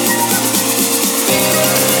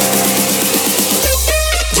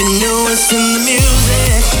 you know it's in the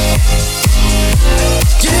music.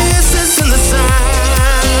 Yes, it's in the sound.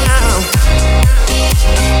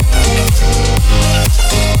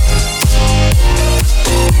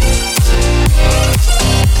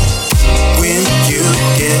 When you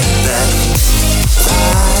get that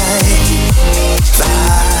vibe,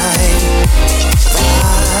 vibe.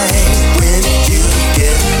 When you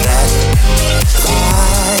get that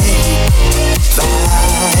vibe,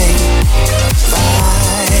 vibe, vibe.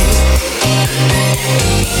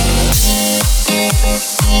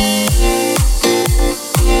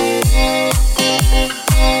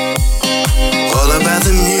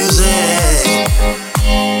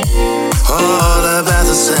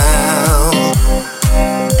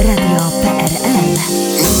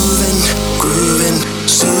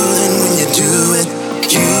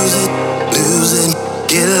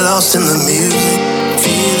 lost in the music.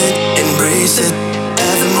 Feel it, embrace it.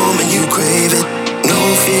 Every moment you crave it. No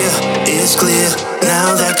fear, it's clear.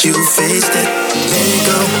 Now that you faced it, let it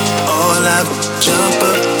go, all out. Jump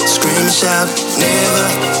up, scream, shout. Never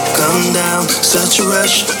come down. Such a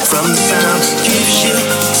rush from the sound keeps you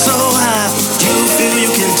so high. You feel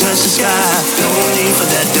you can touch the sky. No need for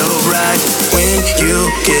that dope ride when you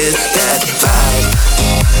get that vibe.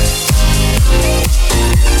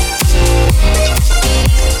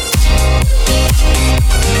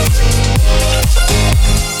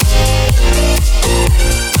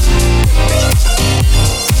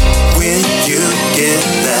 When you get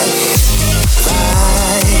that vibe,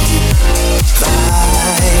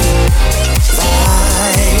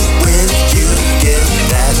 when you get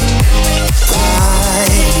that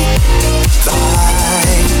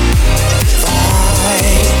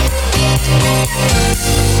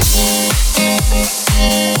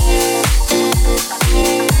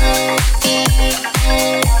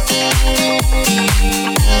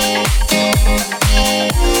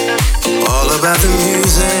all about the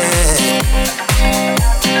music,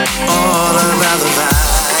 all about the vibe.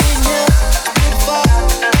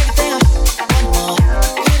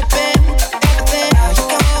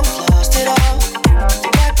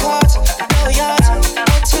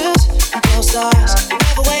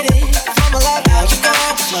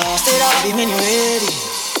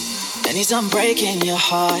 I'm breaking your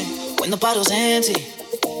heart when the bottle's empty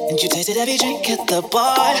and you tasted every drink at the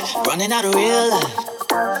bar. Running out of real life,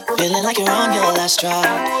 feeling like you're on your last drop.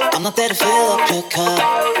 I'm not there to fill up your cup.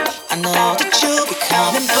 I know that you'll be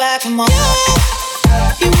coming back for more.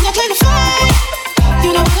 You wanna play the fight,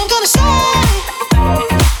 you know what I'm gonna say.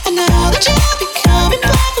 And now that you'll be coming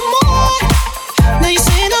back for more, now you're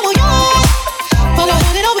saying I'm all yours, but I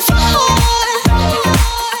heard it all before.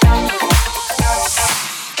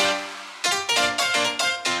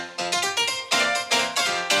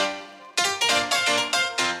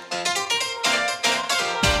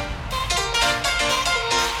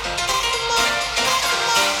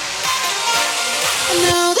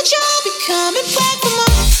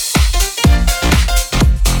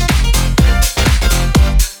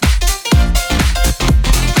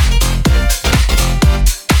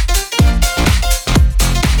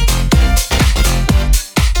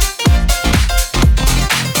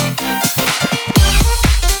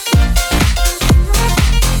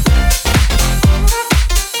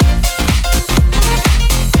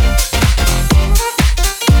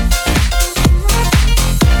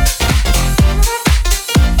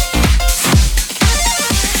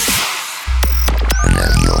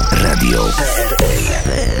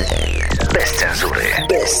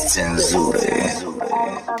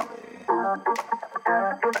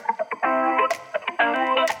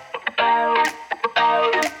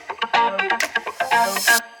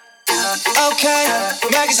 Okay,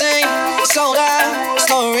 magazine, sold out,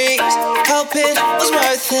 stories, hope it was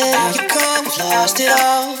worth it. You come, lost it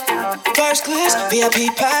all. First class,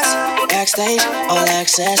 VIP pass, backstage, all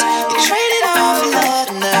access. You traded all for love,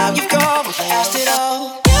 and now you've gone, lost it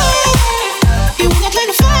all. You wanna play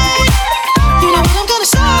the fight, you know what I'm gonna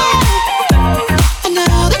say. And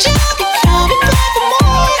now that you'll be coming back for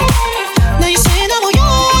more, now you're saying I'm all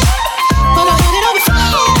yours, but I heard it all before.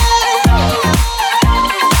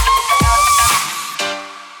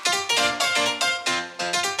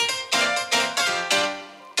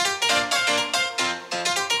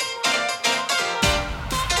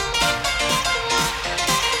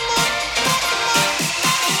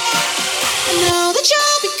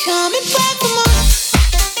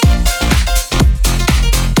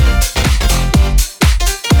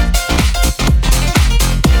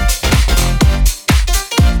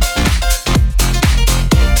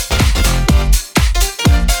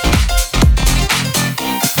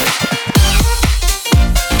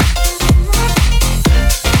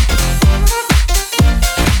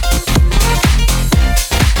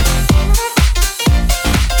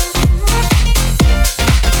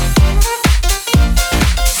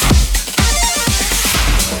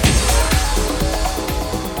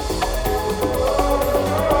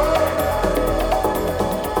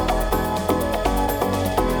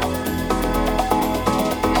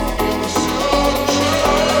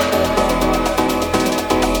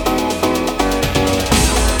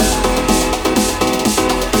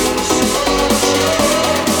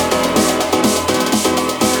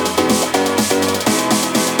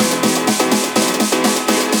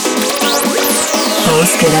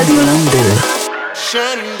 Radio London.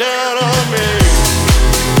 Shining down on me.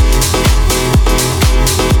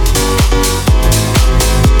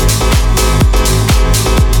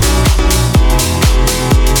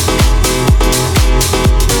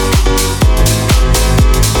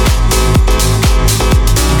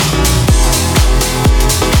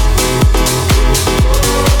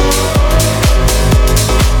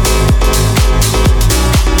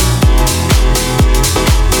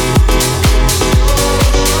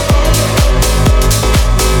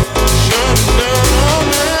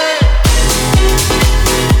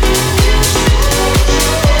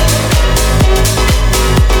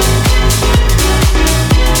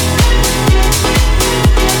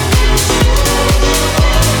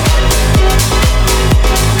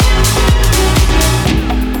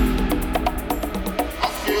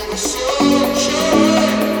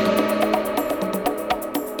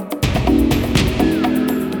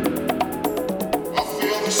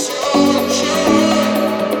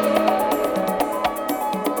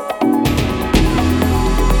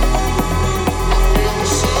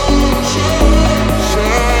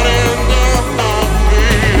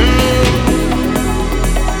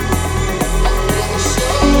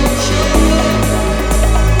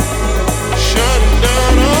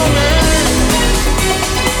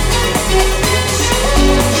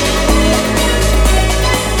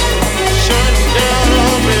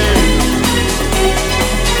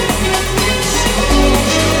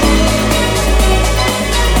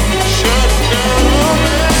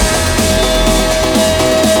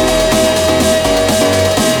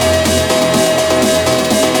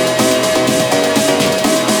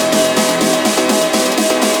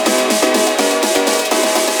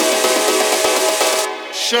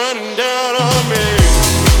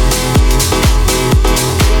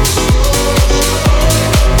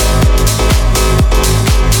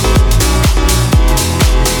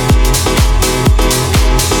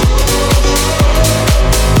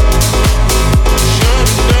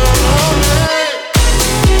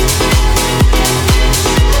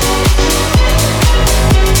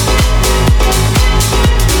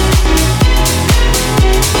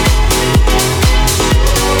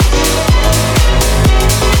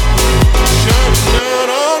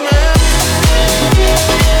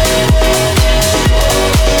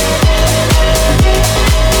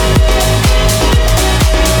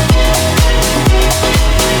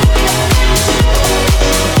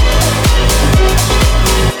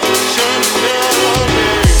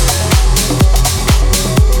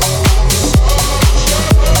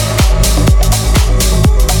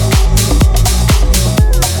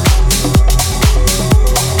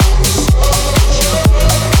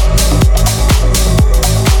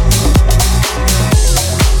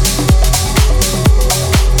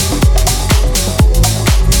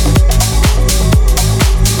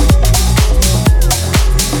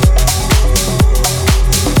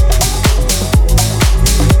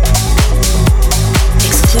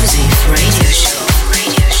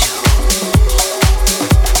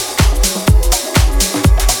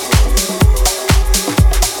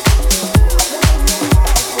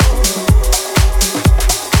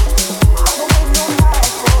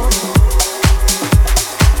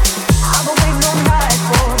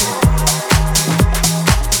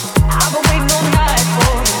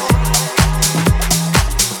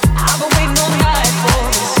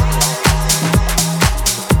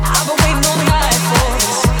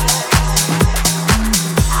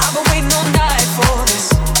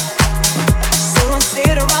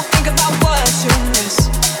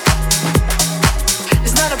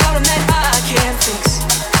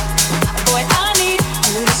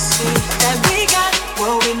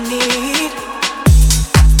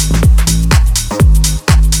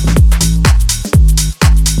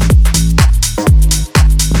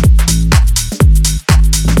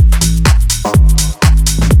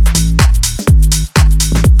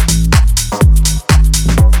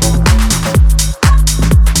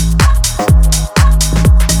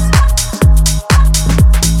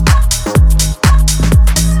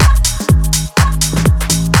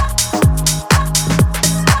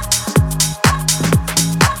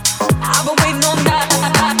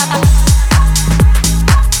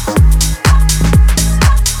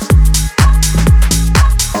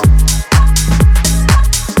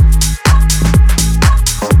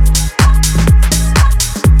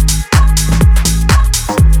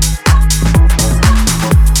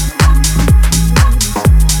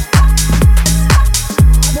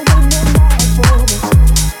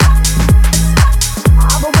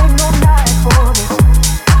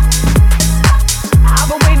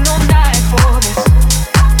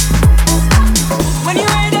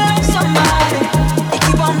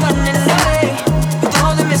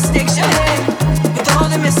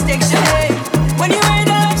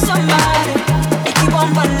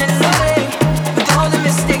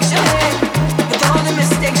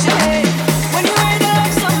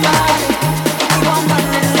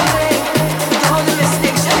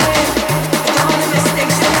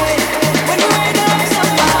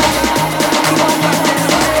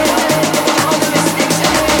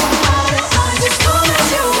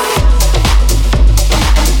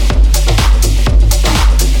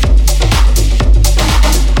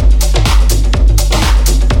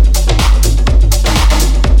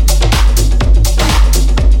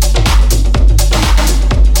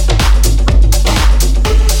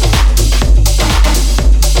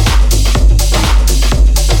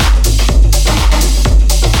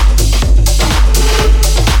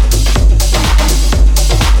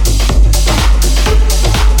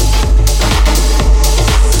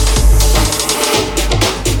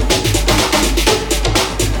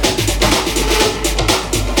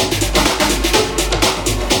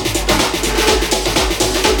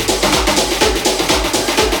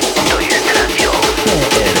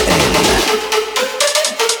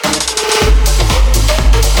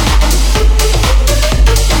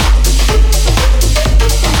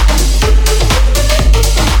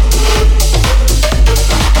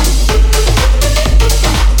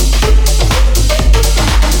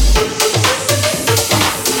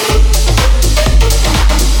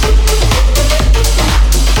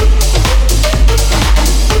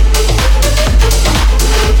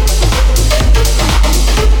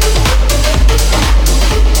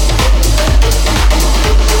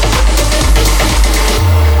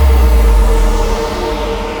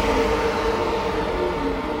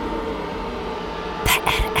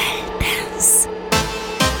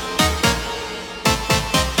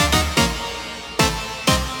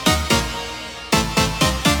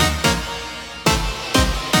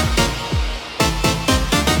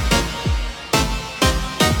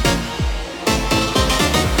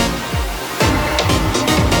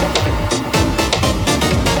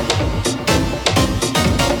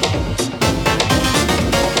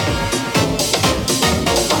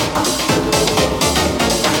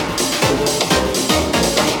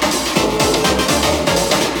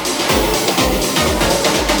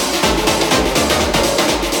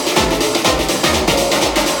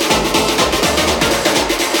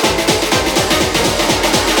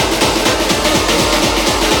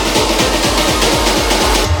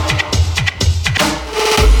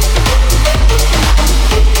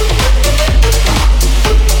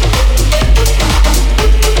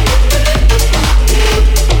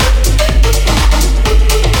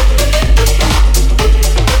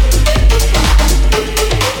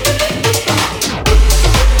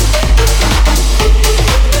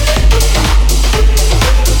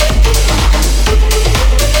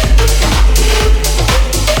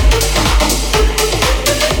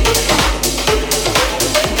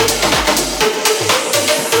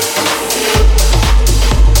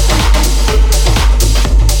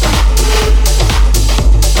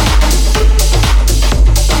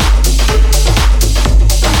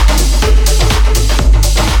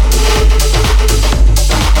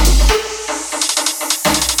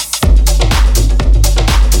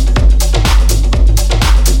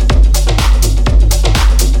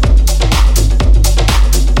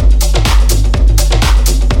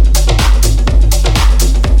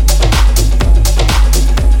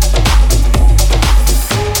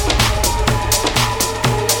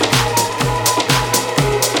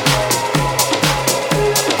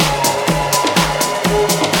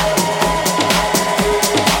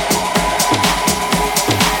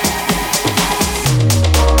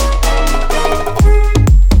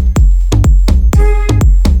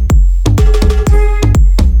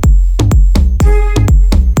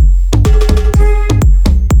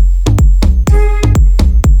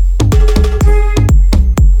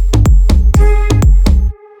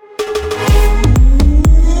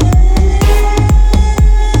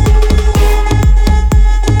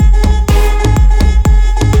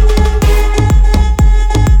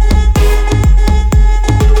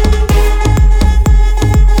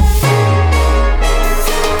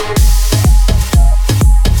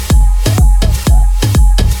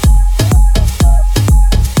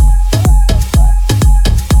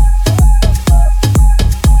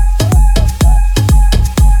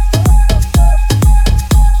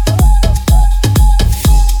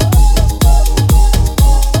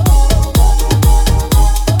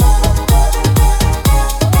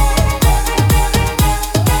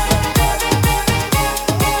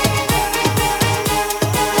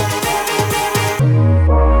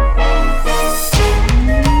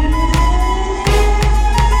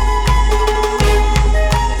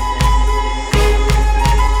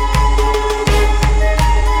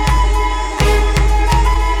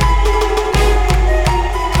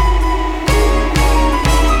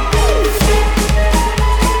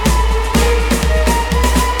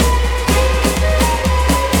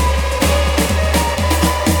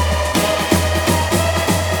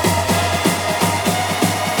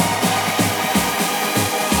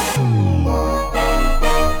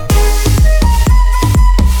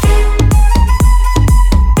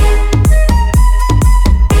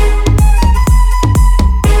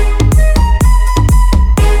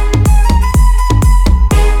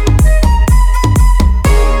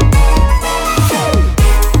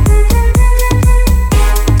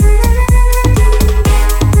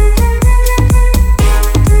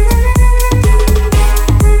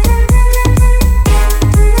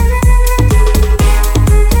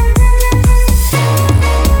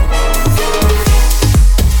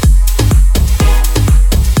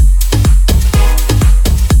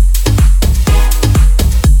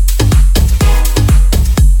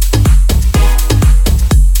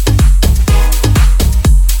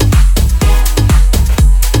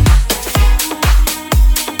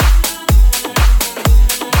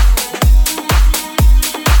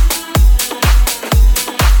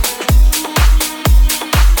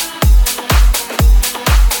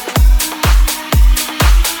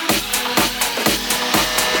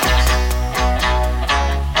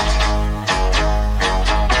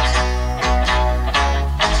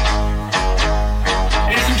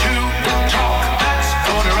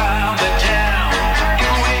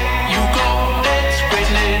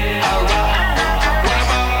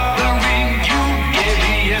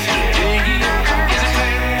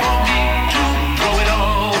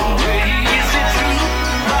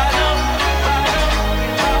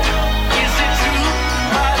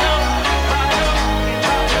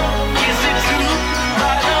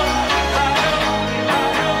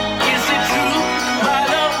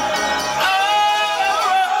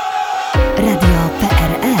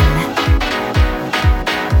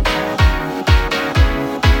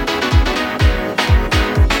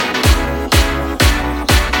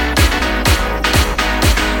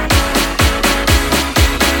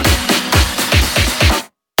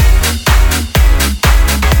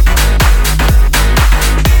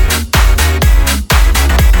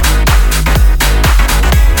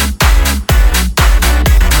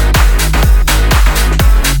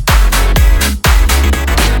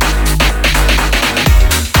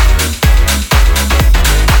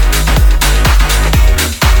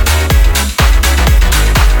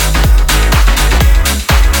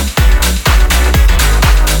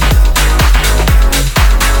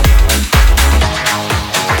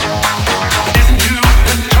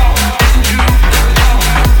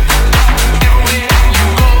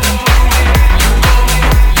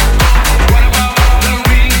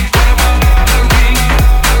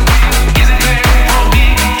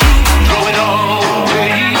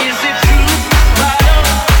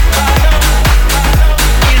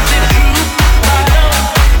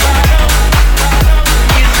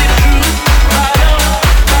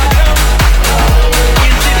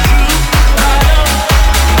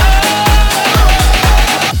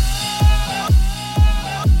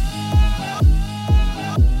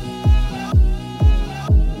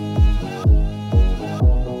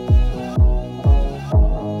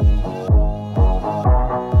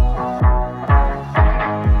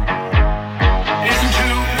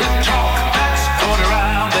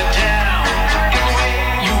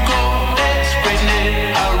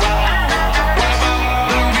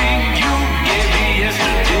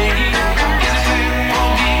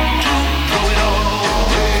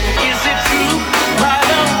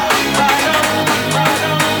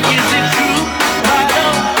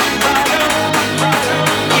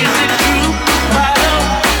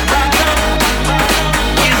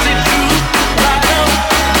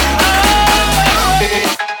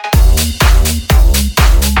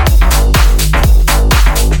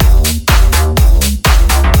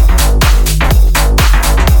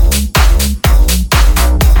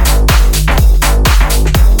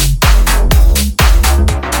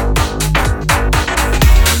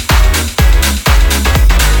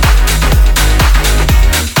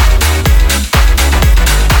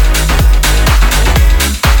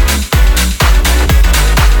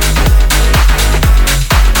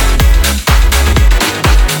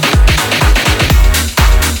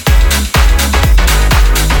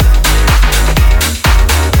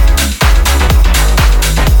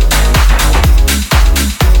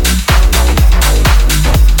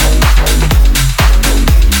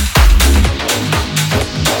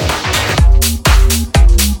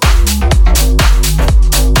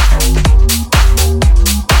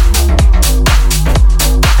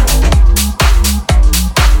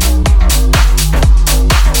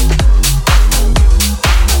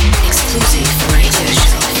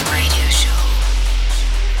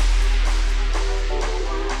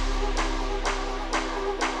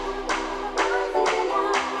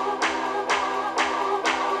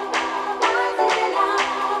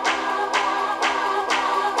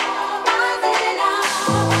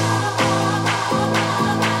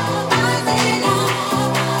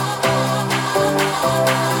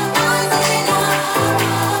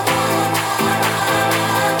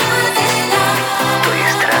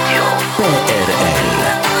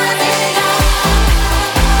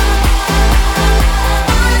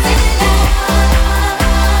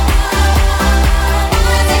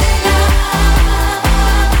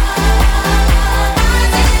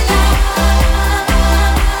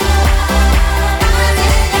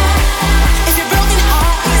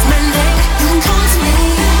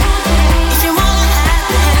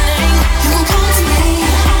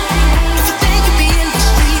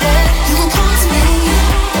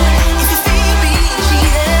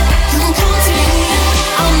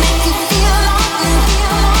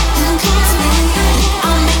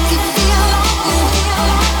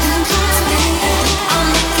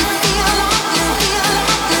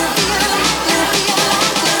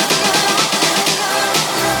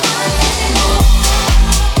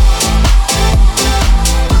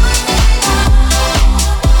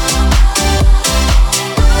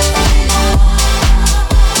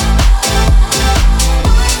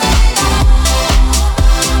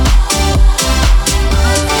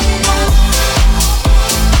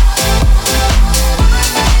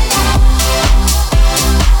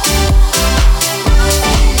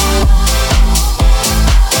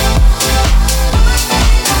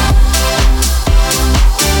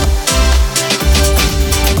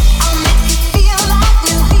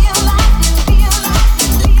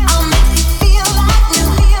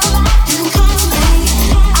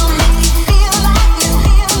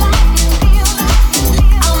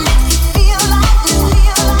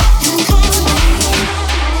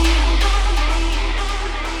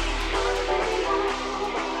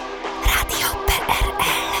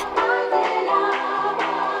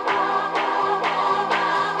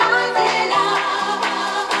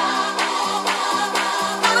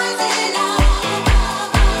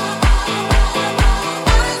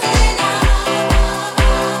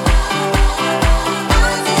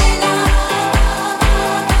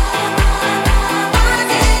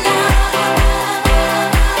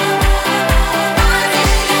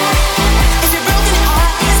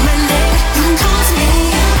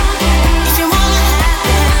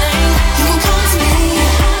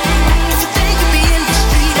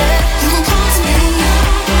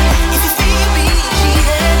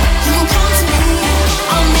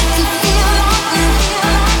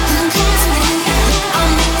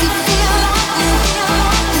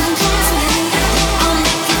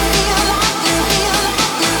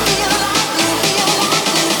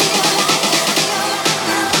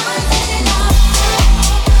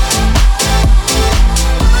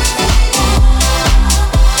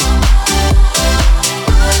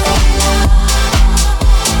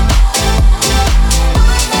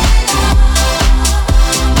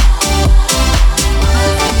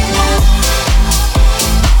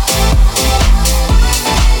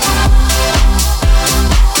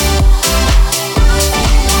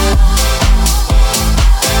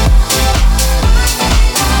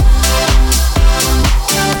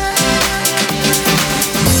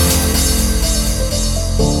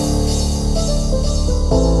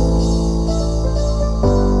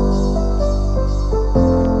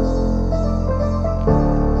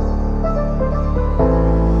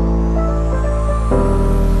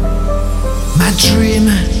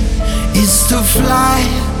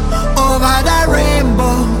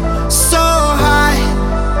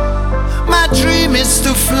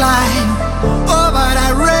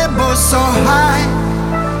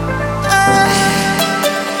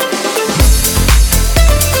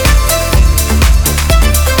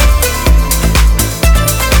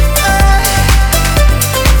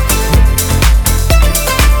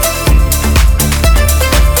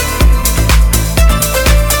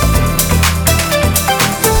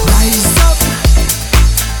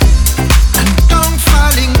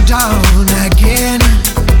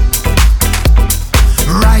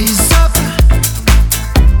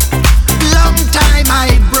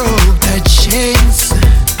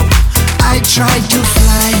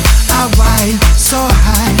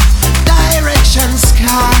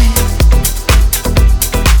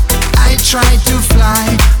 try to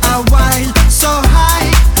fly a while so high,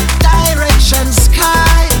 direction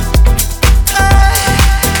sky.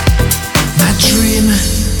 My dream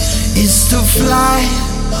is to fly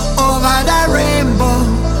over the rainbow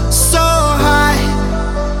so high.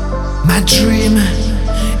 My dream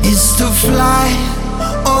is to fly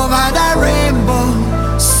over the rainbow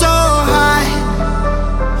so high.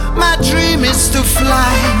 My dream is to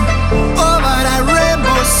fly over the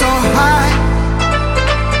rainbow so high.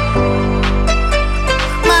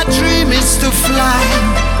 My dream is to fly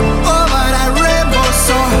over the rainbow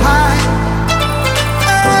so high.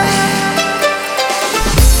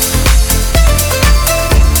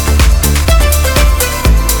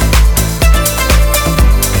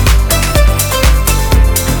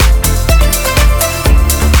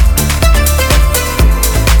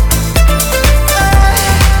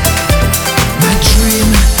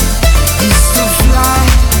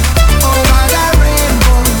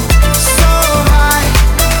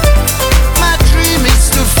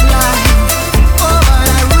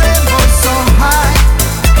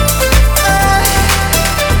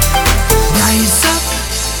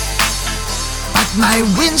 My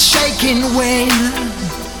wind's shaking wane.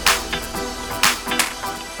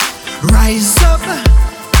 Rise up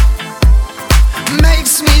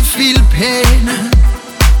makes me feel pain.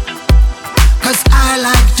 'Cause I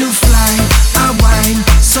like to fly a while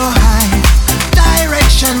so high,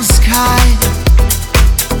 direction sky.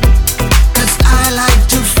 'Cause I like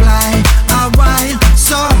to fly a while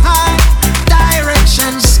so high,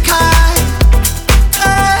 direction sky.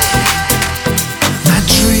 My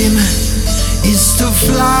dream is to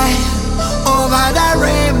fly over the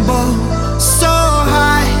rainbow so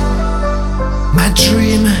high. My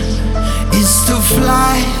dream is to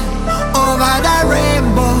fly over the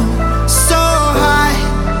rainbow so high.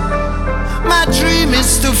 My dream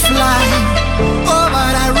is to fly over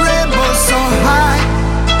the rainbow so high.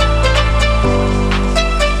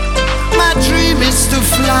 My dream is to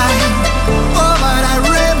fly over the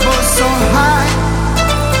rainbow so high.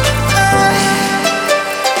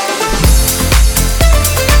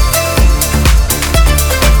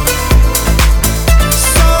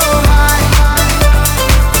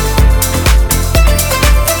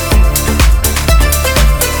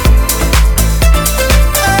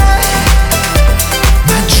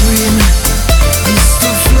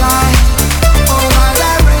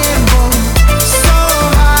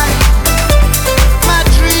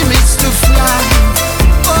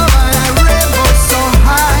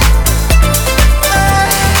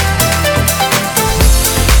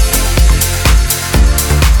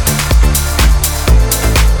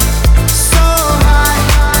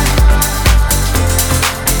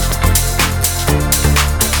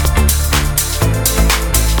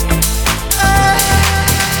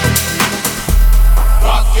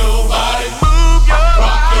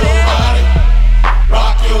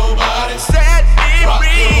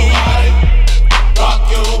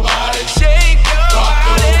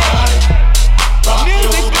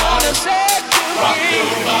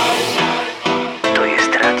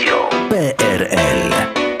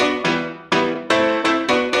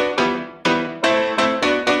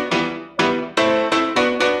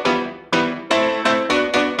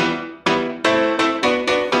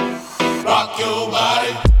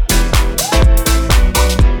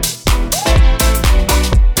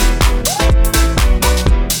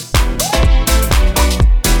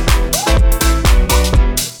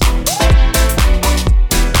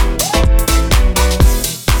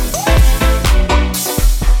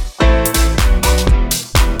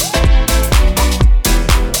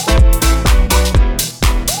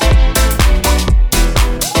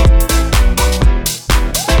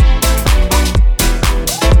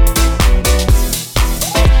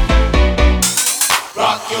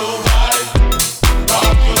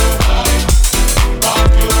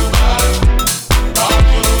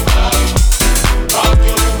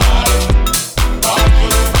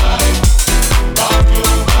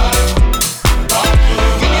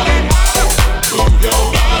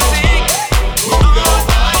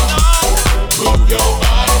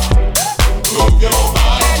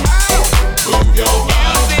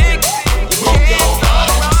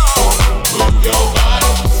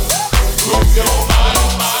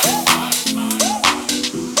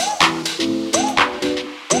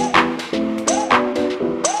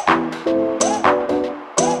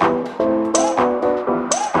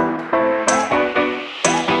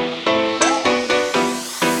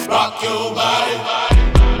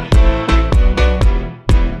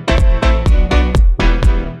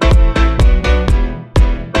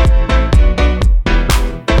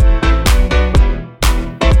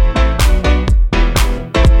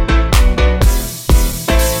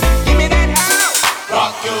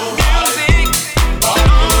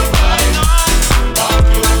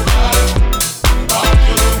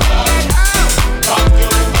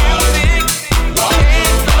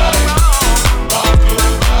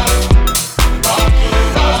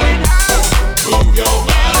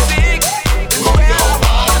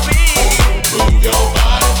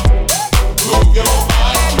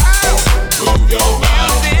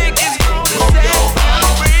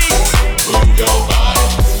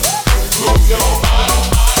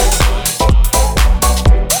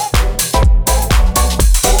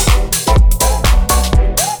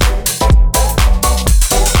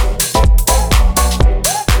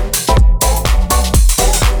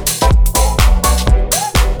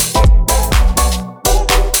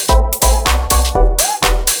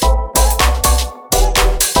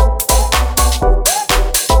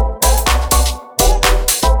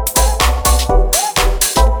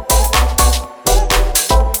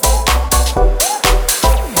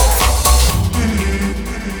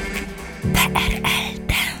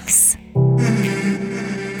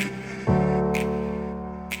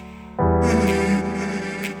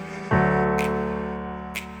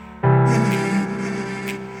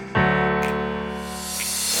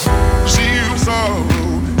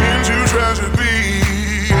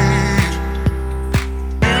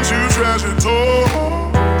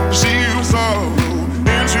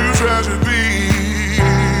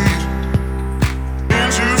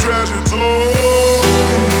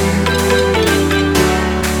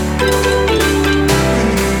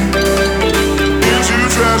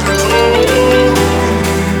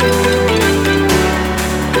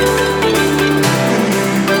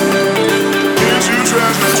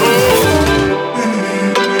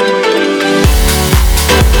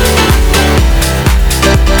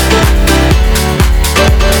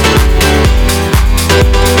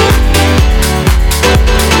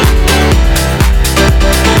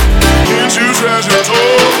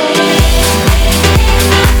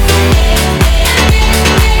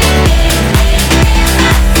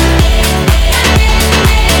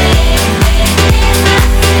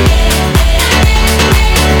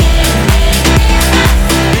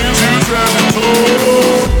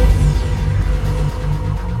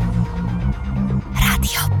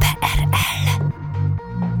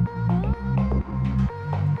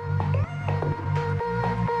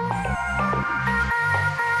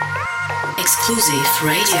 Exclusive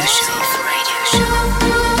radio show.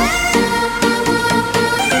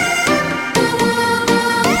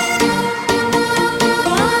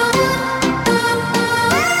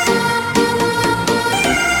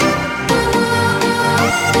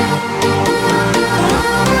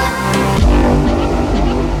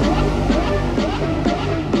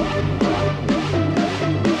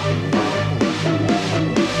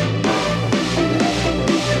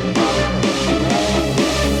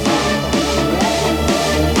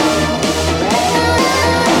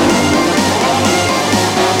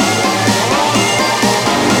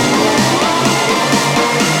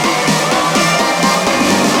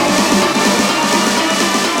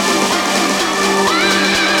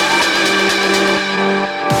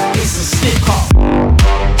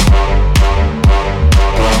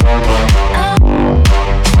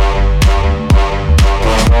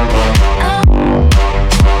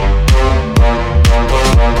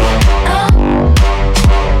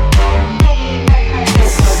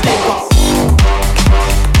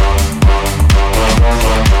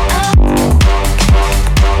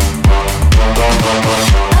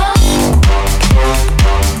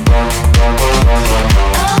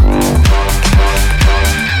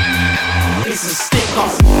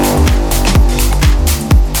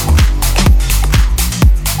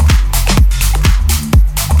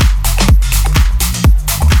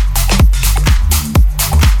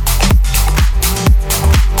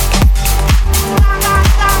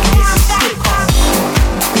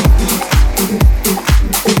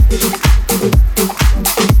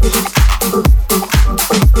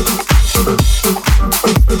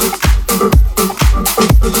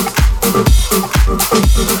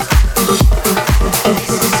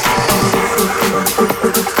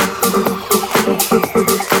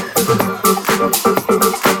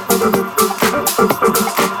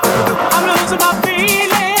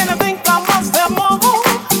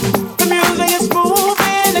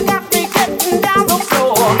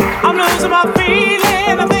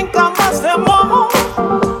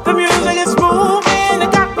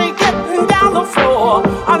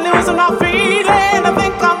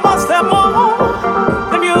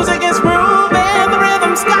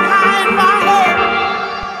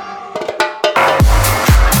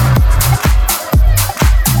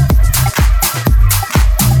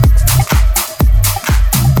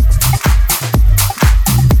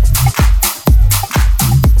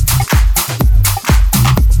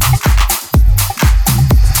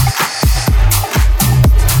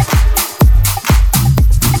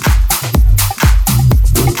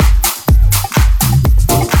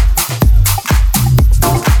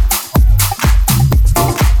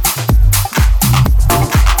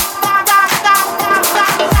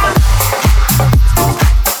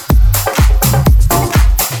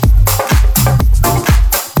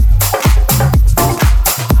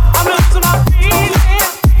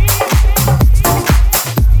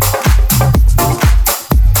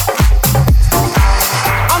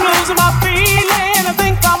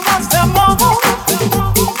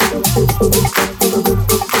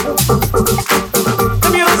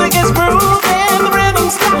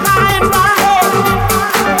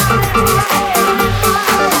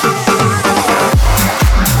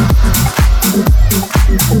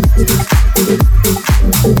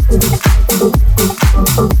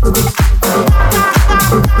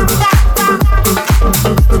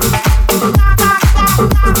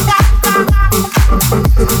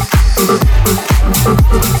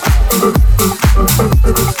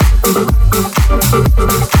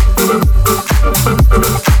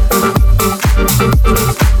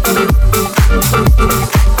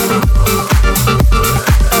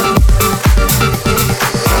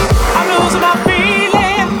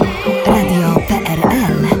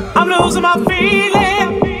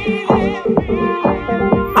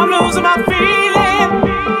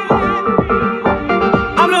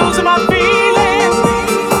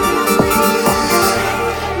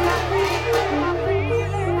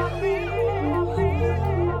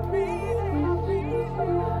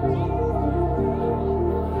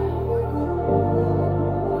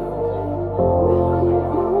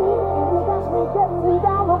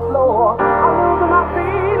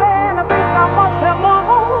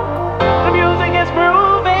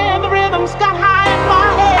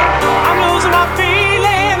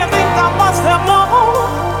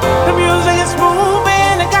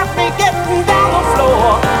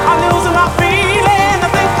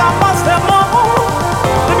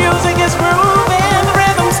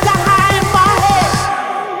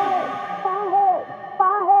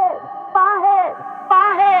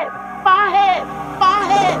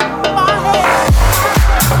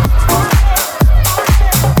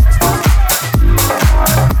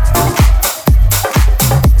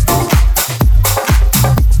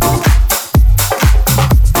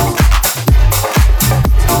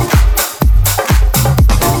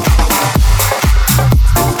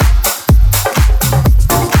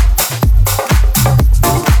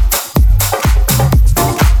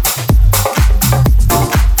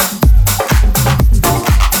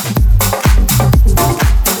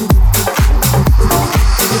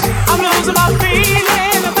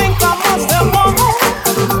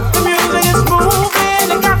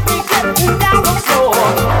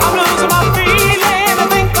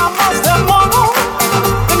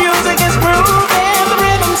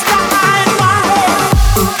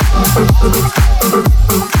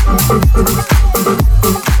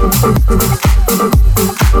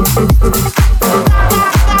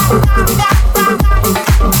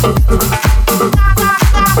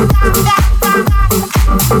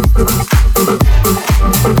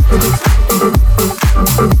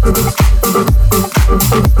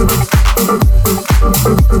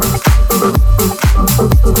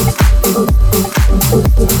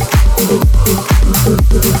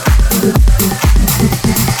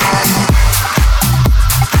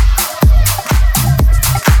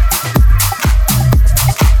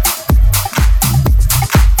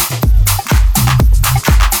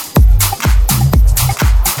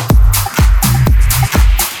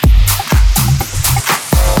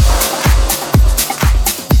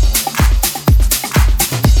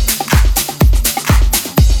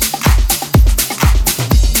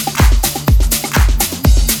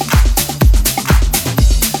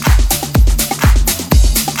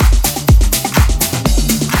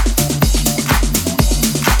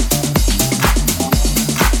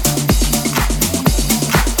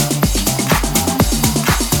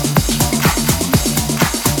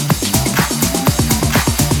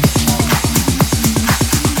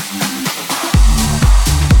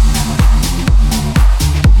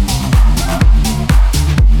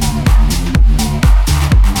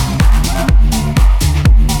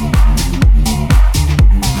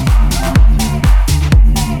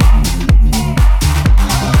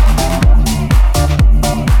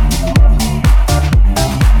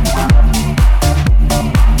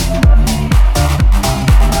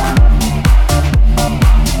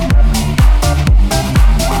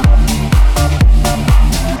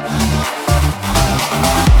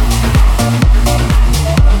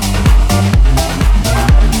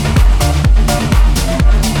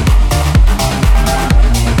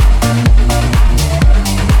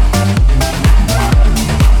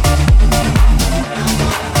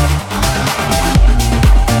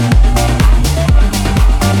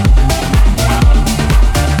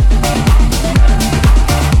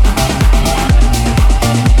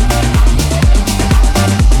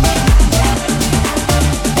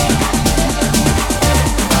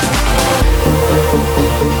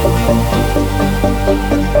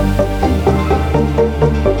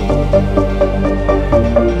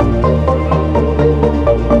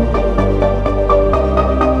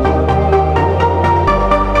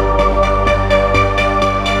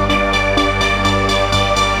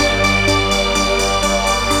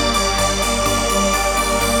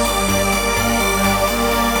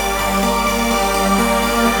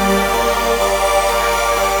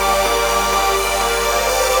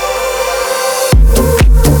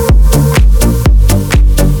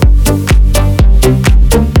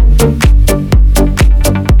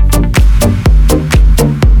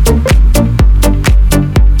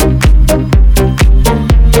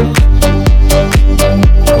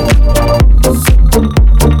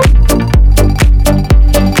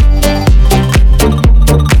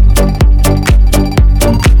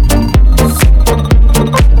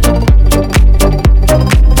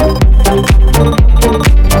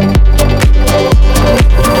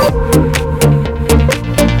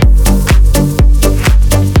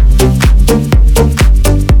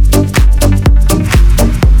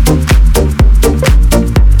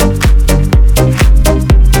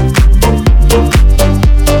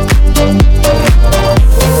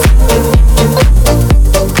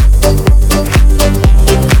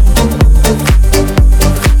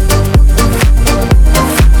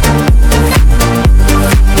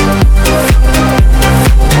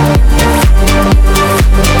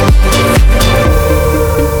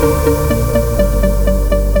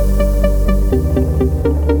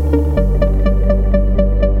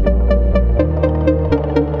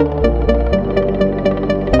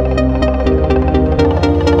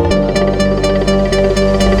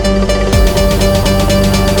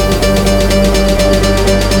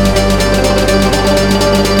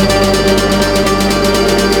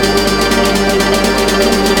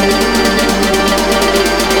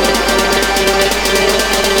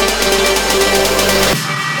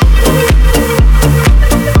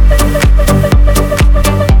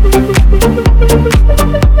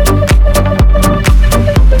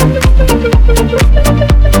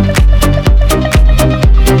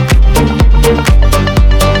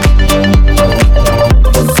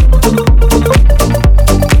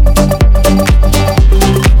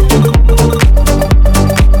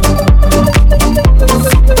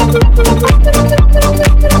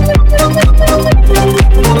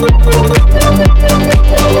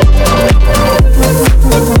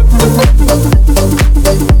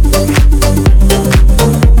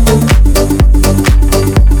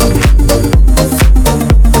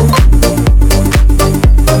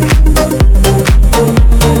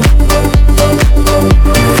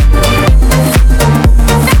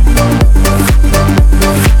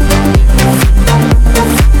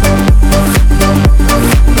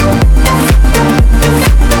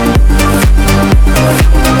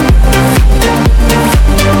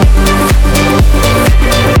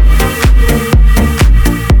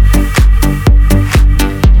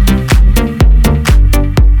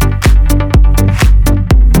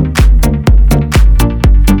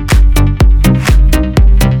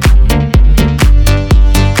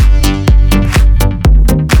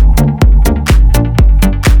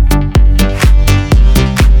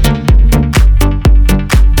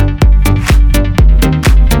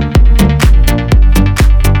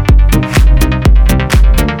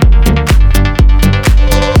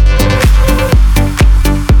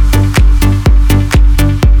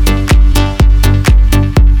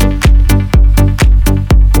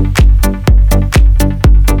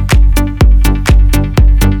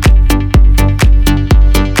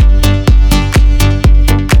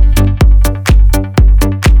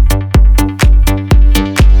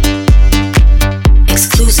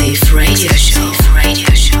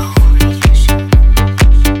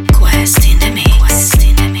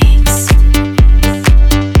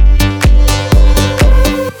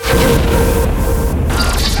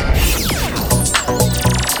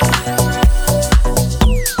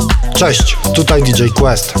 Cześć, tutaj DJ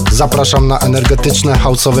Quest. Zapraszam na energetyczne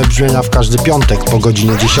house'owe brzmienia w każdy piątek po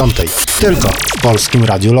godzinie 10. Tylko w Polskim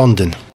Radiu Londyn.